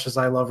Adams. And as much as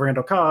I love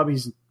Randall Cobb,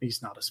 he's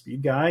not a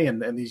speed guy.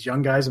 And these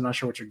young guys, I'm not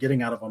sure what you're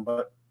getting out of them.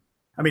 But,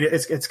 I mean,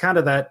 it's kind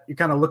of that – you're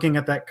kind of looking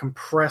at that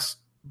compressed,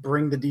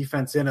 bring the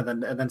defense in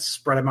and then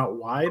spread them out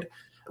wide,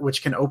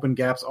 which can open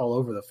gaps all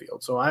over the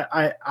field. So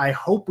I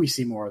hope we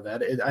see more of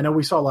that. I know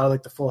we saw a lot of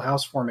like the full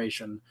house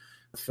formation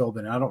with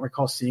Philbin. I don't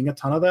recall seeing a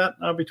ton of that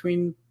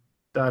between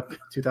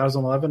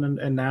 2011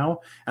 and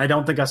now. And I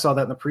don't think I saw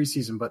that in the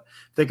preseason, but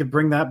if they could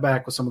bring that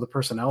back with some of the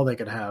personnel they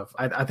could have,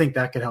 I think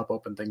that could help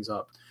open things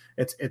up.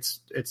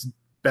 It's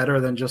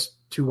better than just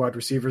two wide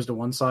receivers to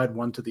one side,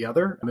 one to the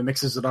other. I mean, it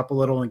mixes it up a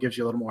little and gives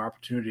you a little more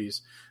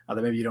opportunities that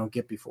maybe you don't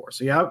get before.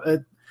 So yeah,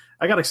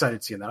 I got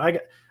excited seeing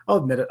that. I'll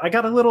admit it. I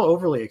got a little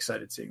overly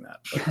excited seeing that,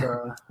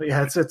 but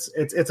yeah,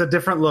 it's a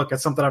different look.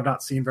 It's something I've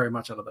not seen very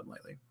much out of them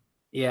lately.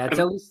 Yeah, it's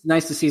at least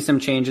nice to see some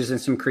changes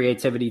and some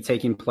creativity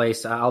taking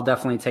place. I'll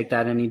definitely take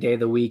that any day of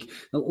the week.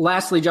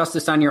 Lastly,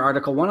 Justice, on your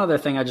article, one other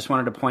thing I just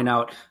wanted to point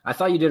out. I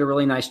thought you did a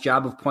really nice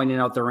job of pointing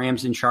out the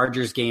Rams and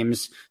Chargers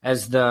games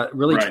as the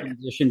really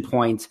transition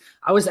point.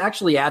 I was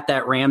actually at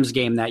that Rams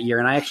game that year,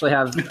 and I actually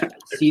have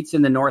seats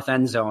in the north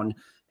end zone.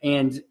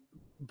 And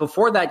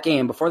before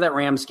that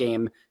Rams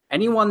game,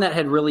 anyone that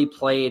had really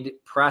played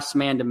press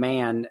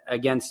man-to-man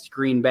against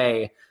Green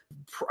Bay,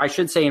 I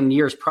should say in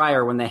years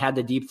prior when they had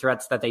the deep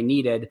threats that they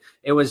needed,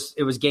 it was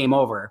game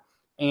over.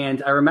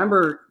 And I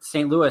remember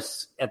St.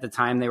 Louis at the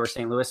time, they were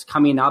St. Louis,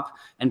 coming up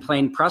and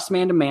playing press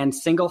man-to-man,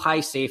 single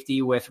high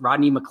safety with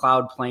Rodney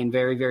McLeod playing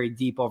very, very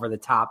deep over the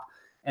top.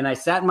 And I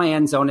sat in my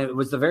end zone. It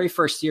was the very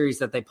first series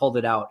that they pulled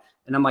it out.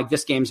 And I'm like,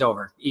 this game's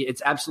over.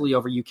 It's absolutely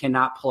over. You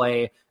cannot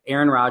play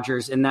Aaron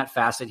Rodgers in that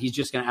facet. He's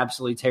just going to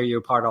absolutely tear you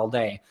apart all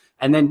day.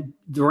 And then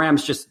the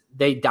Rams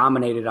they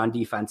dominated on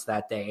defense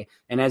that day.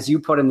 And as you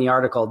put in the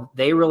article,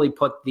 they really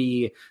put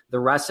the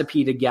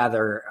recipe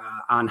together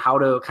on how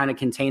to kind of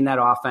contain that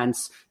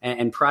offense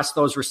and press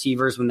those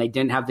receivers when they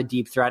didn't have the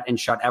deep threat and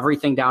shut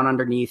everything down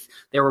underneath.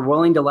 They were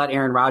willing to let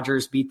Aaron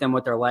Rodgers beat them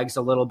with their legs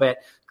a little bit.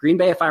 Green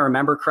Bay, if I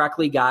remember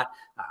correctly, got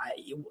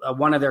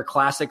one of their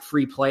classic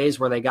free plays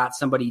where they got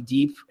somebody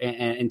deep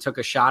and took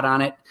a shot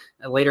on it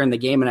later in the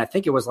game. And I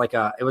think it was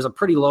a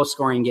pretty low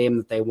scoring game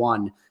that they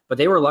won. But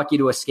they were lucky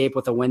to escape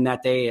with a win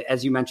that day.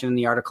 As you mentioned in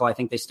the article, I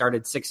think they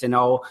started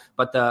 6-0,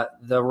 but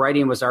the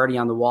writing was already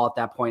on the wall at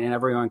that point, and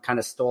everyone kind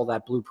of stole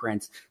that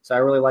blueprint. So I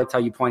really liked how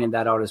you pointed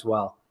that out as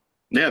well.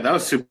 Yeah, that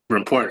was super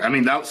important. I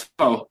mean, that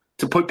was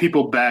to put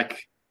people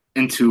back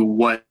into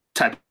what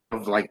type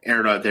of like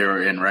era they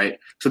were in, right?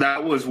 So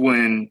that was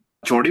when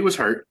Jordy was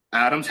hurt.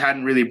 Adams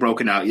hadn't really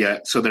broken out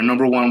yet. So their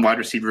number one wide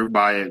receiver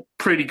by a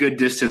pretty good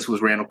distance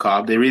was Randall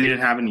Cobb. They really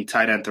didn't have any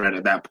tight end threat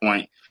at that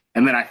point.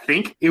 And then I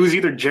think it was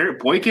either Jarrett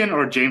Boykin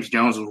or James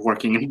Jones was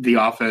working in the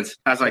offense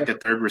as like the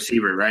third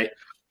receiver, right?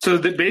 So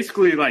that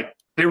basically like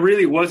it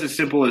really was as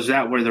simple as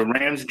that, where the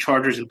Rams and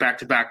Chargers in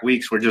back-to-back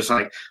weeks were just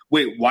like,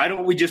 wait, why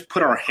don't we just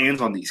put our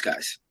hands on these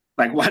guys?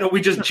 Like, why don't we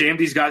just jam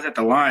these guys at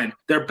the line?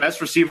 Their best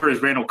receiver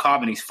is Randall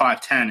Cobb, and he's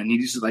 5'10", and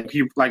he's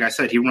like I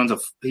said, he runs a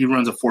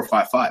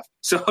 4.55.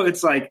 So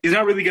it's like he's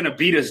not really going to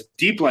beat us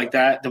deep like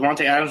that.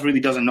 Devontae Adams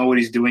really doesn't know what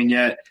he's doing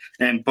yet,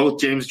 and both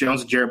James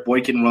Jones and Jarrett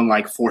Boykin run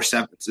like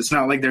 4.7s. It's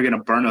not like they're going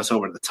to burn us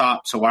over the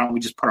top. So why don't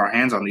we just put our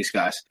hands on these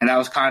guys? And that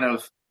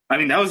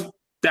was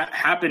that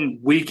happened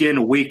week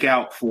in, week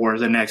out for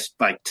the next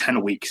like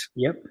 10 weeks.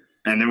 Yep.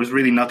 And there was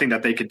really nothing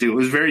that they could do. It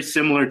was very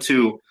similar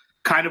to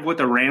kind of what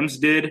the Rams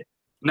did.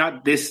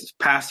 Not this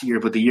past year,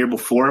 but the year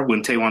before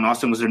when Tavon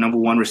Austin was their number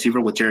one receiver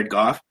with Jared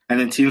Goff. And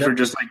then teams were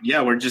just like,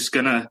 yeah, we're just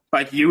going to –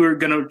 like you were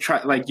going to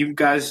try – like you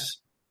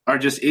guys are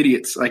just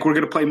idiots. Like we're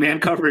going to play man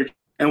coverage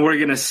and we're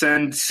going to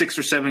send 6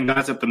 or 7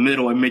 guys up the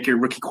middle and make your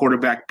rookie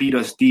quarterback beat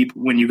us deep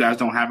when you guys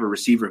don't have a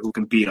receiver who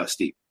can beat us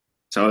deep.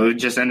 So it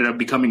just ended up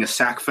becoming a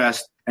sack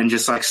fest and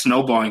just like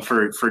snowballing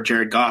for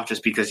Jared Goff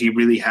just because he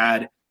really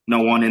had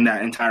no one in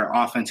that entire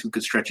offense who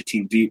could stretch a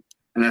team deep.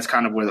 And that's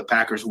kind of where the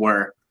Packers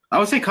were. I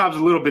would say Cobb's a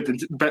little bit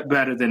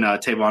better than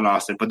Tavon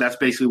Austin, but that's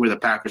basically where the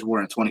Packers were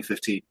in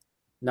 2015.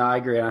 No, I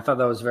agree. And I thought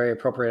that was very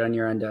appropriate on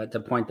your end to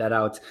point that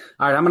out.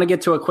 All right, I'm going to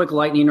get to a quick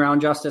lightning round,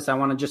 Justice. I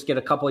want to just get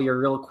a couple of your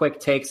real quick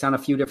takes on a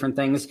few different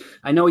things.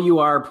 I know you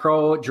are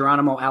pro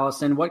Geronimo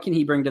Allison. What can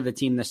he bring to the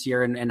team this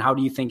year, and how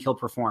do you think he'll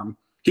perform?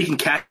 He can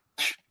catch.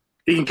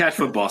 He can catch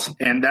footballs,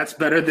 and that's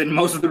better than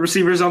most of the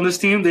receivers on this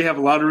team. They have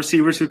a lot of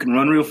receivers who can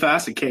run real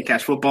fast and can't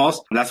catch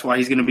footballs. That's why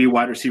he's going to be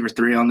wide receiver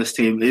 3 on this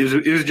team.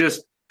 It was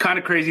just kind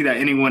of crazy that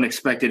anyone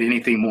expected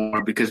anything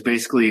more, because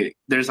basically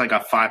there's like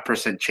a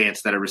 5%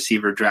 chance that a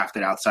receiver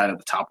drafted outside of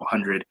the top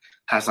 100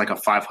 has like a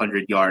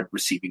 500-yard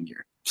receiving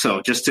year.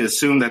 So just to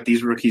assume that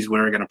these rookies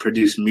were going to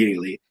produce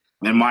immediately,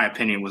 in my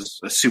opinion, was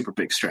a super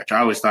big stretch. I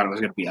always thought it was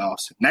going to be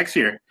Allison. Next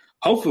year,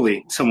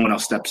 hopefully someone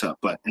else steps up,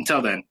 but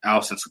until then,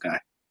 Allison's the guy.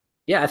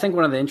 Yeah, I think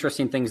one of the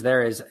interesting things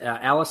there is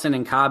Allison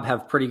and Cobb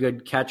have pretty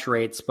good catch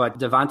rates, but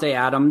Devontae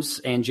Adams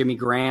and Jimmy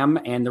Graham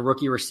and the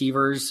rookie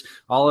receivers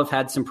all have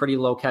had some pretty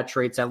low catch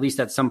rates, at least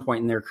at some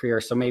point in their career.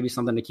 So maybe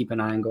something to keep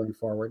an eye on going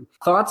forward.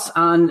 Thoughts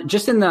on,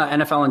 just in the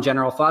NFL in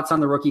general, thoughts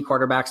on the rookie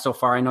quarterbacks so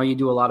far? I know you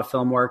do a lot of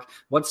film work.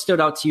 What stood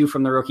out to you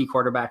from the rookie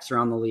quarterbacks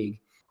around the league?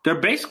 They're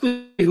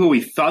basically who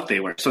we thought they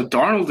were. So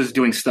Darnold is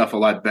doing stuff a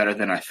lot better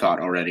than I thought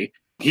already.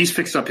 He's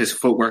fixed up his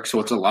footwork, so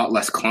it's a lot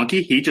less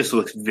clunky. He just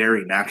looks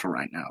very natural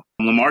right now.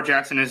 Lamar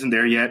Jackson isn't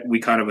there yet. We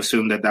kind of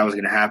assumed that was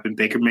going to happen.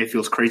 Baker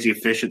Mayfield's crazy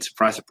efficient.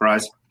 Surprise,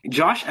 surprise.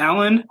 Josh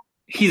Allen,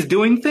 he's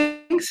doing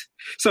things.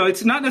 So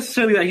it's not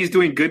necessarily that he's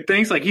doing good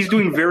things. Like, he's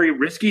doing very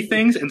risky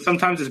things, and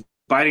sometimes it's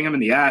biting him in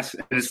the ass.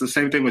 And it's the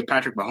same thing with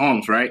Patrick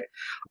Mahomes, right?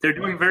 They're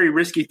doing very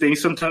risky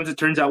things. Sometimes it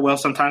turns out well,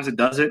 sometimes it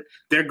doesn't.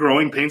 Their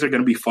growing pains are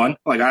going to be fun.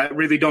 Like, I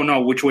really don't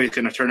know which way it's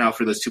going to turn out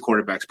for those two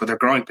quarterbacks, but their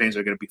growing pains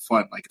are going to be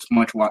fun. Like, it's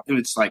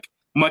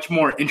much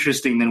more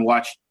interesting than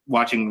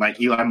watching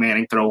like Eli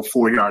Manning throw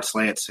 4-yard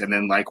slants and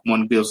then like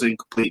one goes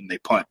incomplete and they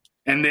punt.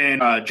 And then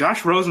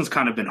Josh Rosen's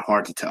kind of been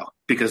hard to tell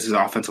because his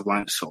offensive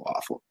line is so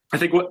awful. I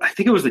think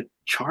it was the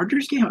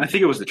Chargers game. I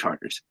think it was the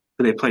Chargers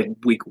that they played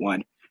week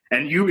 1.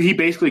 And he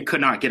basically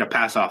could not get a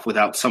pass off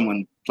without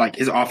someone, like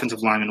his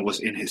offensive lineman was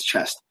in his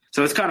chest.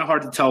 So it's kind of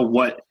hard to tell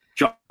what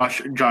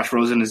Josh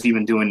Rosen is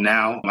even doing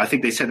now. I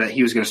think they said that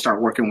he was going to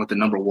start working with the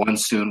number 1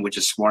 soon, which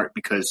is smart,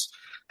 because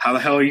how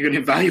the hell are you going to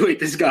evaluate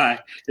this guy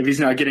if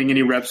he's not getting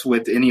any reps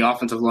with any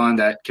offensive line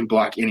that can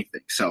block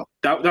anything? So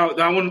that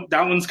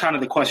one's kind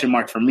of the question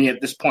mark for me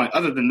at this point.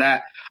 Other than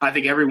that, I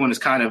think everyone is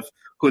kind of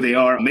who they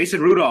are.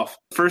 Mason Rudolph,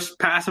 first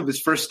pass of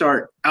his first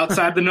start,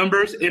 outside the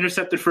numbers,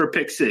 intercepted for a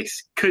pick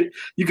 6.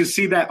 You could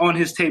see that on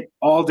his tape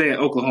all day at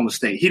Oklahoma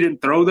State. He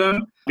didn't throw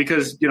them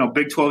because,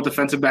 Big 12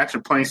 defensive backs are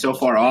playing so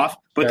far off.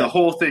 But The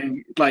whole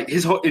thing, like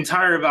his whole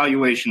entire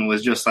evaluation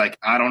was just like,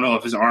 I don't know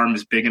if his arm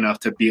is big enough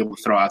to be able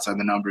to throw outside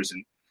the numbers.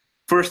 And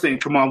first thing,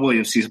 Tramon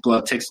Williams sees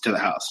blood, takes it to the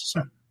house.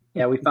 So.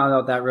 Yeah, we found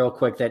out that real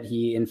quick that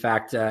he, in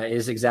fact,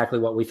 is exactly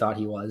what we thought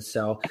he was.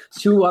 So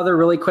 2 other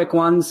really quick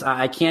ones.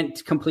 I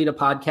can't complete a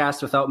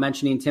podcast without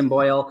mentioning Tim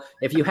Boyle.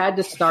 If you had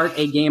to start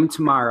a game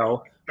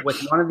tomorrow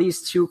with one of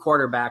these 2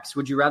 quarterbacks,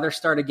 would you rather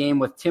start a game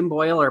with Tim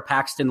Boyle or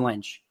Paxton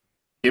Lynch?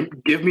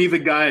 Give me the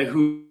guy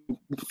who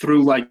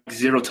threw like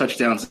 0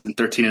 touchdowns and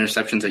 13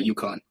 interceptions at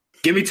UConn.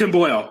 Give me Tim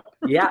Boyle.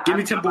 Yeah. Give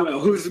me Tim Boyle,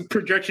 whose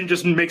projection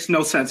just makes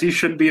no sense. He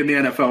shouldn't be in the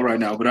NFL right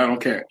now, but I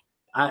don't care.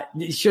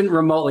 He shouldn't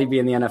remotely be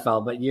in the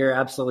NFL, but you're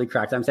absolutely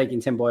correct. I'm taking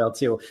Tim Boyle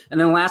too.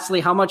 And then lastly,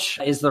 how much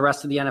is the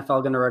rest of the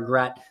NFL going to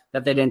regret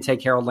that they didn't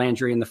take Harold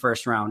Landry in the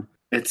first round?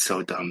 It's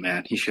so dumb,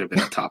 man. He should have been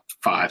a top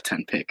 5,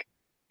 10 pick.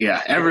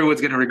 Yeah,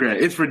 everyone's going to regret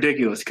it. It's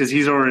ridiculous because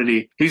he's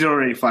already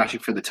flashing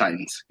for the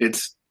Titans.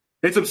 It's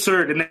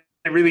absurd, and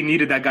they really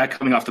needed that guy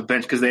coming off the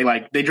bench because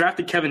they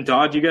drafted Kevin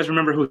Dodd. Do you guys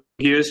remember who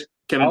he is?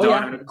 Kevin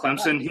Dodd at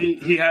Clemson.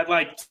 He had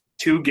like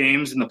 2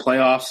 games in the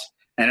playoffs,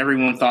 and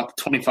everyone thought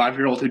the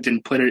 25-year-old who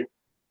didn't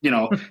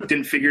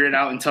didn't figure it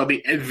out until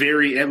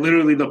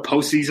literally the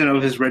postseason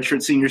of his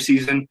redshirt senior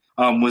season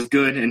was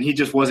good, and he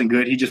just wasn't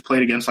good. He just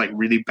played against like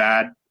really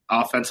bad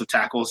offensive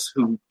tackles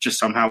who just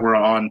somehow were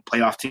on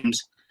playoff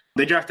teams.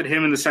 They drafted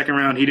him in the second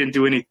round. He didn't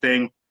do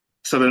anything.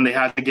 So then they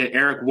had to get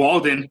Eric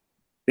Walden.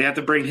 They had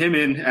to bring him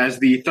in as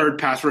the 3rd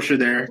pass rusher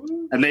there,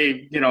 and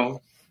they,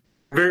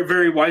 very,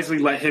 very wisely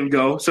let him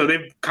go. So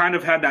they've kind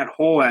of had that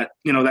hole at,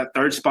 that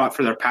 3rd spot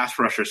for their pass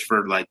rushers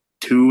for like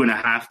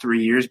 2.5,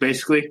 3 years,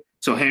 basically.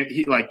 So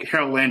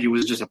Harold Landry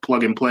was just a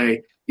plug and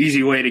play,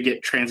 easy way to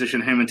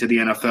transition him into the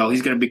NFL.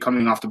 He's going to be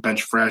coming off the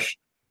bench fresh.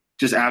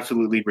 Just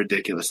absolutely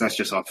ridiculous. That's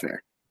just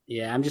unfair.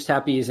 Yeah, I'm just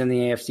happy he's in the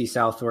AFC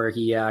South where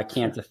he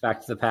can't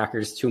affect the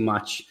Packers too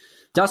much.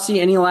 Dusty,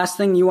 any last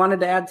thing you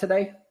wanted to add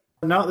today?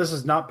 No, this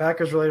is not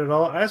Packers related at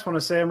all. I just want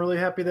to say I'm really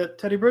happy that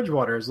Teddy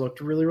Bridgewater has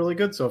looked really, really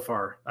good so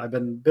far. I've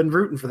been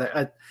rooting for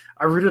that.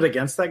 I rooted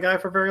against that guy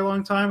for a very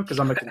long time because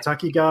I'm a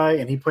Kentucky guy,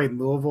 and he played in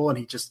Louisville, and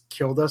he just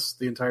killed us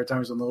the entire time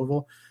he was in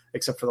Louisville,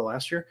 except for the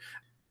last year.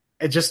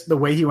 It just the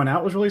way he went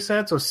out was really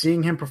sad. So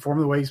seeing him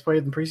perform the way he's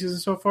played in preseason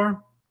so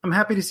far, I'm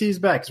happy to see he's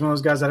back. He's one of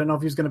those guys I didn't know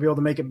if he was going to be able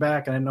to make it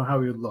back. I didn't know how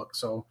he would look.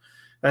 So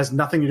that has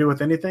nothing to do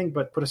with anything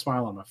but put a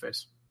smile on my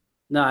face.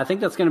 No, I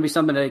think that's going to be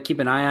something to keep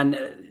an eye on.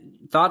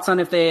 Thoughts on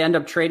if they end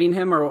up trading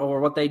him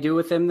or what they do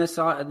with him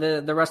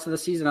the rest of the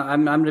season?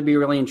 I'm going to be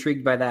really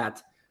intrigued by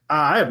that.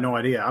 I have no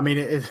idea. I mean,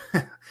 I was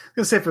going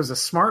to say if it was a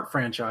smart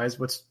franchise,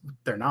 which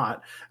they're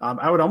not,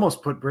 I would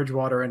almost put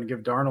Bridgewater in and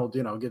give Darnold,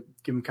 give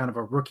him kind of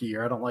a rookie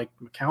year. I don't like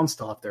McCown's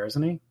still up there,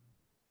 isn't he?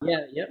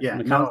 Yeah. Yeah,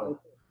 no.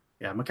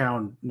 Yeah,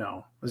 McCown,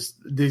 no.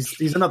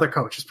 He's another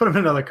coach. Just put him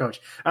in another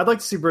coach. I'd like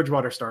to see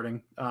Bridgewater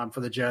starting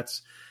for the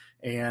Jets,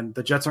 and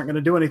the Jets aren't going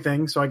to do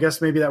anything, so I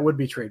guess maybe that would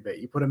be trade bait.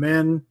 You put him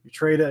in, you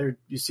trade it,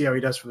 you see how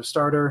he does for the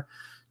starter,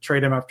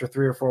 trade him after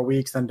 3 or 4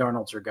 weeks, then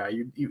Darnold's your guy.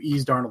 You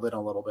ease Darnold in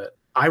a little bit.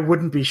 I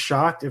wouldn't be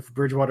shocked if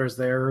Bridgewater's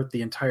there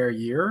the entire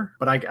year,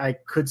 but I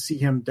could see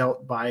him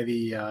dealt by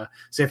the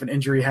say if an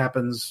injury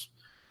happens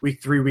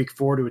week 3, week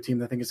 4 to a team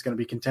that I think is going to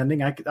be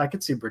contending, I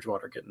could see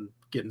Bridgewater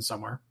getting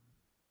somewhere.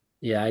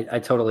 Yeah, I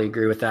totally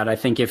agree with that. I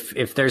think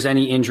if there's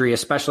any injury,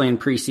 especially in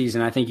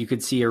preseason, I think you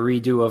could see a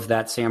redo of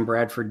that Sam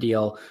Bradford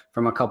deal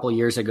from a couple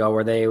years ago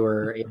where they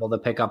were able to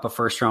pick up a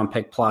first-round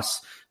pick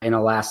plus in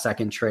a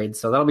last-second trade.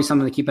 So that'll be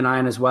something to keep an eye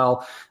on as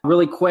well.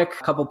 Really quick,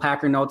 a couple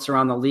Packer notes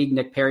around the league.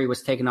 Nick Perry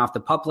was taken off the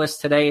PUP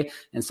list today,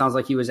 and sounds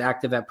like he was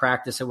active at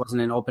practice. It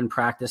wasn't an open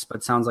practice,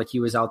 but sounds like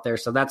he was out there.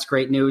 So that's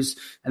great news.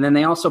 And then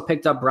they also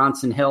picked up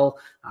Bronson Hill,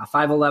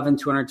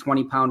 5'11",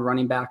 220-pound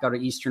running back out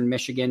of Eastern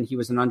Michigan. He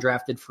was an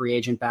undrafted free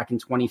agent back in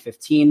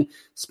 2015.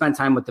 Spent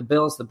time with the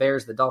Bills, the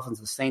Bears, the Dolphins,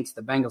 the Saints,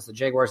 the Bengals, the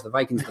Jaguars, the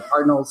Vikings, the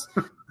Cardinals.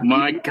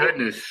 My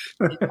goodness.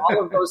 In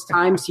all of those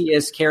times, he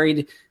has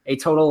carried a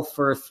total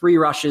for 3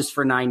 rushes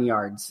for 9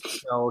 yards.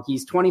 So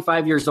he's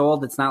 25 years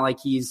old. It's not like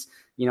he's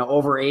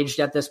overaged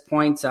at this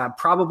point.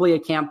 Probably a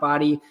camp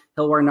body.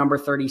 He'll wear number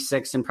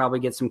 36 and probably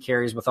get some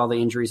carries with all the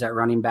injuries at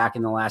running back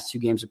in the last 2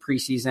 games of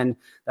preseason.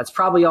 That's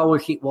probably all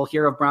we'll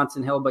hear of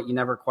Bronson Hill, but you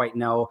never quite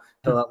know.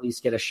 He'll at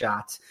least get a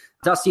shot.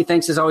 Dusty,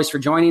 thanks as always for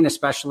joining,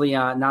 especially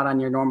not on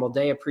your normal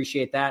day.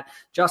 Appreciate that.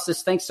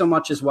 Justice, thanks so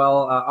much as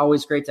well.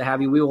 Always great to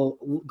have you. We will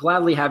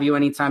gladly have you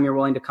anytime you're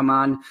willing to come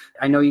on.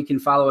 I know you can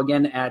follow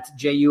again at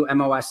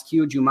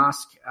JUMOSQ,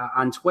 Jumosk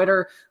on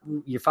Twitter.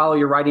 You follow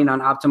your writing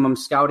on Optimum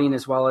Scouting,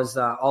 as well as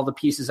all the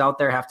pieces out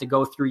there have to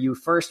go through you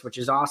first, which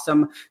is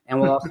awesome. And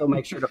we'll also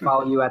make sure to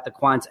follow you at the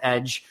Quant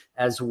Edge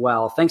as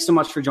well. Thanks so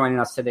much for joining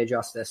us today,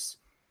 Justice.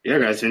 Yeah,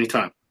 guys,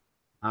 anytime.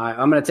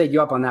 I'm going to take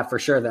you up on that for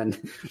sure then.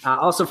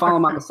 Also follow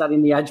him on the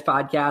Setting the Edge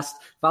podcast.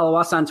 Follow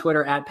us on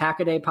Twitter at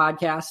Packaday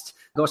Podcast.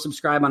 Go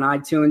subscribe on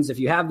iTunes. If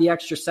you have the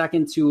extra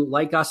second to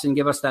like us and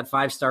give us that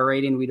 5-star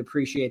rating, we'd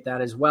appreciate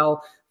that as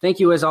well. Thank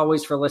you as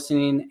always for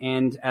listening.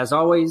 And as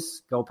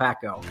always, go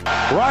Pack Go.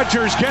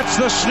 Rodgers gets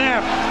the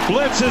snap.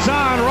 Blitz is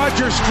on.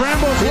 Rodgers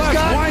scrambles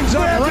left, winds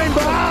up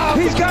Rainbow.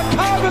 He's got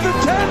Cobb at the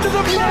 10 to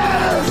the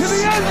 5 to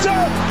the end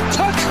zone.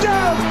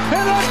 Touchdown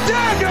and a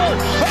dagger.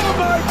 Oh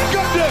my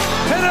goodness.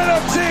 An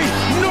NFC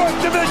North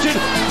Division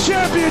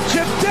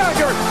Championship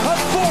dagger of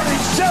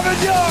 47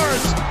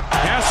 yards.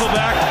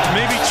 Hasselbeck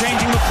maybe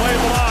changing the play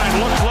of the line.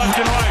 Looks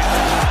left and right.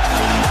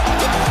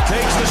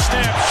 Takes the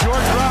snap.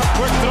 Short drop.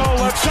 Quick throw.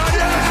 Left side.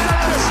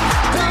 Yes!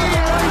 Down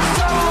the right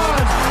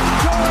side.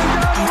 Going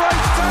down the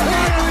right side.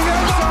 Hitting the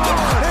end zone.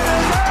 It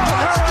is Al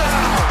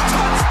Harris.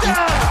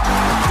 Touchdown.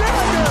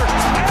 Dagger.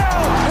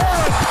 Al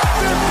Harris.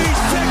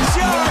 56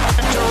 yards.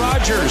 To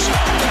Rodgers.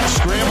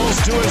 Scrambles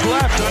to his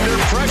left. Under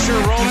pressure.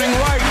 Rolling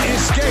right.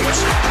 Escapes.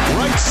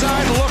 Right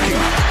side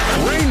looking.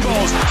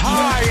 Rainbows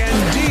high and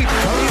deep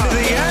into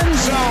the end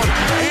zone.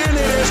 And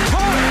it is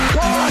caught.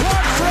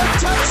 Caught for a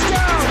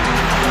touchdown.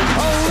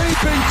 A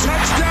leaping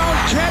touchdown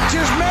catch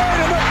is made,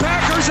 and the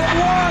Packers have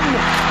won.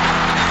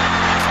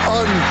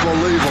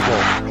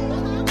 Unbelievable.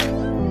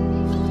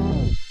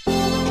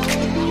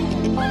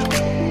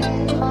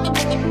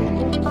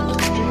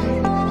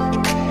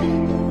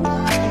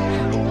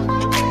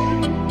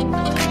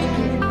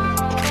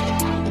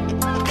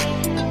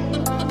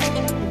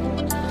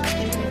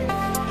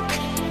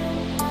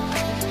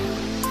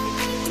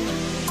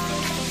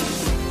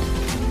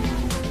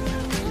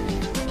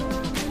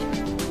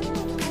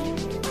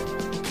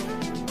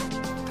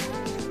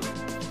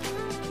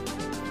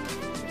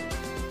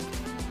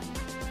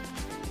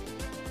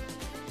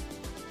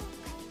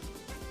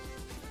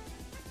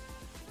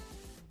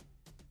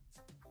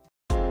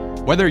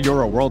 Whether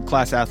you're a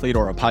world-class athlete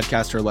or a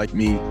podcaster like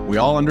me, we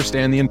all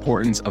understand the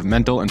importance of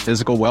mental and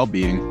physical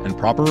well-being and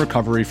proper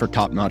recovery for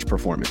top-notch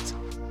performance.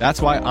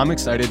 That's why I'm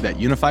excited that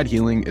Unified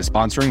Healing is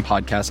sponsoring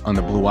podcasts on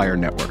the Blue Wire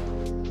Network.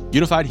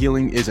 Unified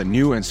Healing is a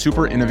new and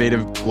super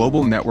innovative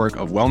global network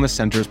of wellness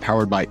centers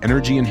powered by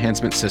Energy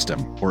Enhancement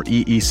System, or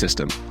EE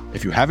System.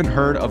 If you haven't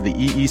heard of the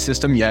EE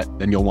System yet,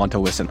 then you'll want to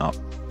listen up.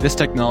 This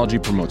technology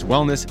promotes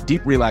wellness,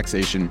 deep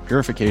relaxation,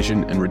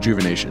 purification, and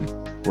rejuvenation.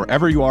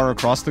 Wherever you are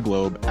across the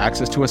globe,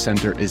 access to a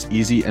center is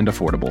easy and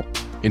affordable.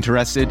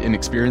 Interested in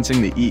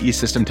experiencing the EE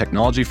System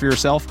technology for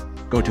yourself?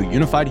 Go to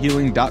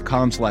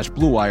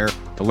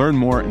unifiedhealing.com/bluewire to learn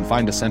more and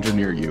find a center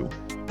near you.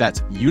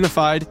 That's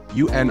unified,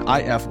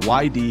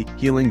 UNIFYD,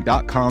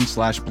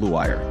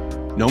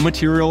 healing.com/bluewire. No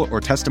material or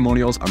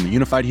testimonials on the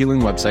Unified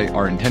Healing website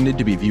are intended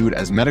to be viewed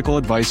as medical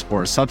advice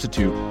or a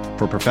substitute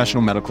for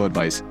professional medical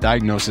advice,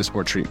 diagnosis,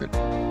 or treatment.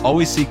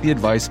 Always seek the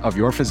advice of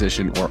your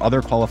physician or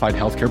other qualified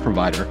healthcare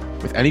provider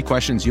with any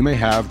questions you may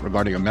have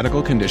regarding a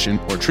medical condition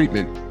or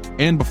treatment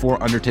and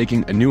before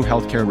undertaking a new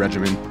healthcare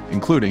regimen,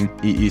 including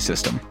EE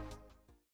System.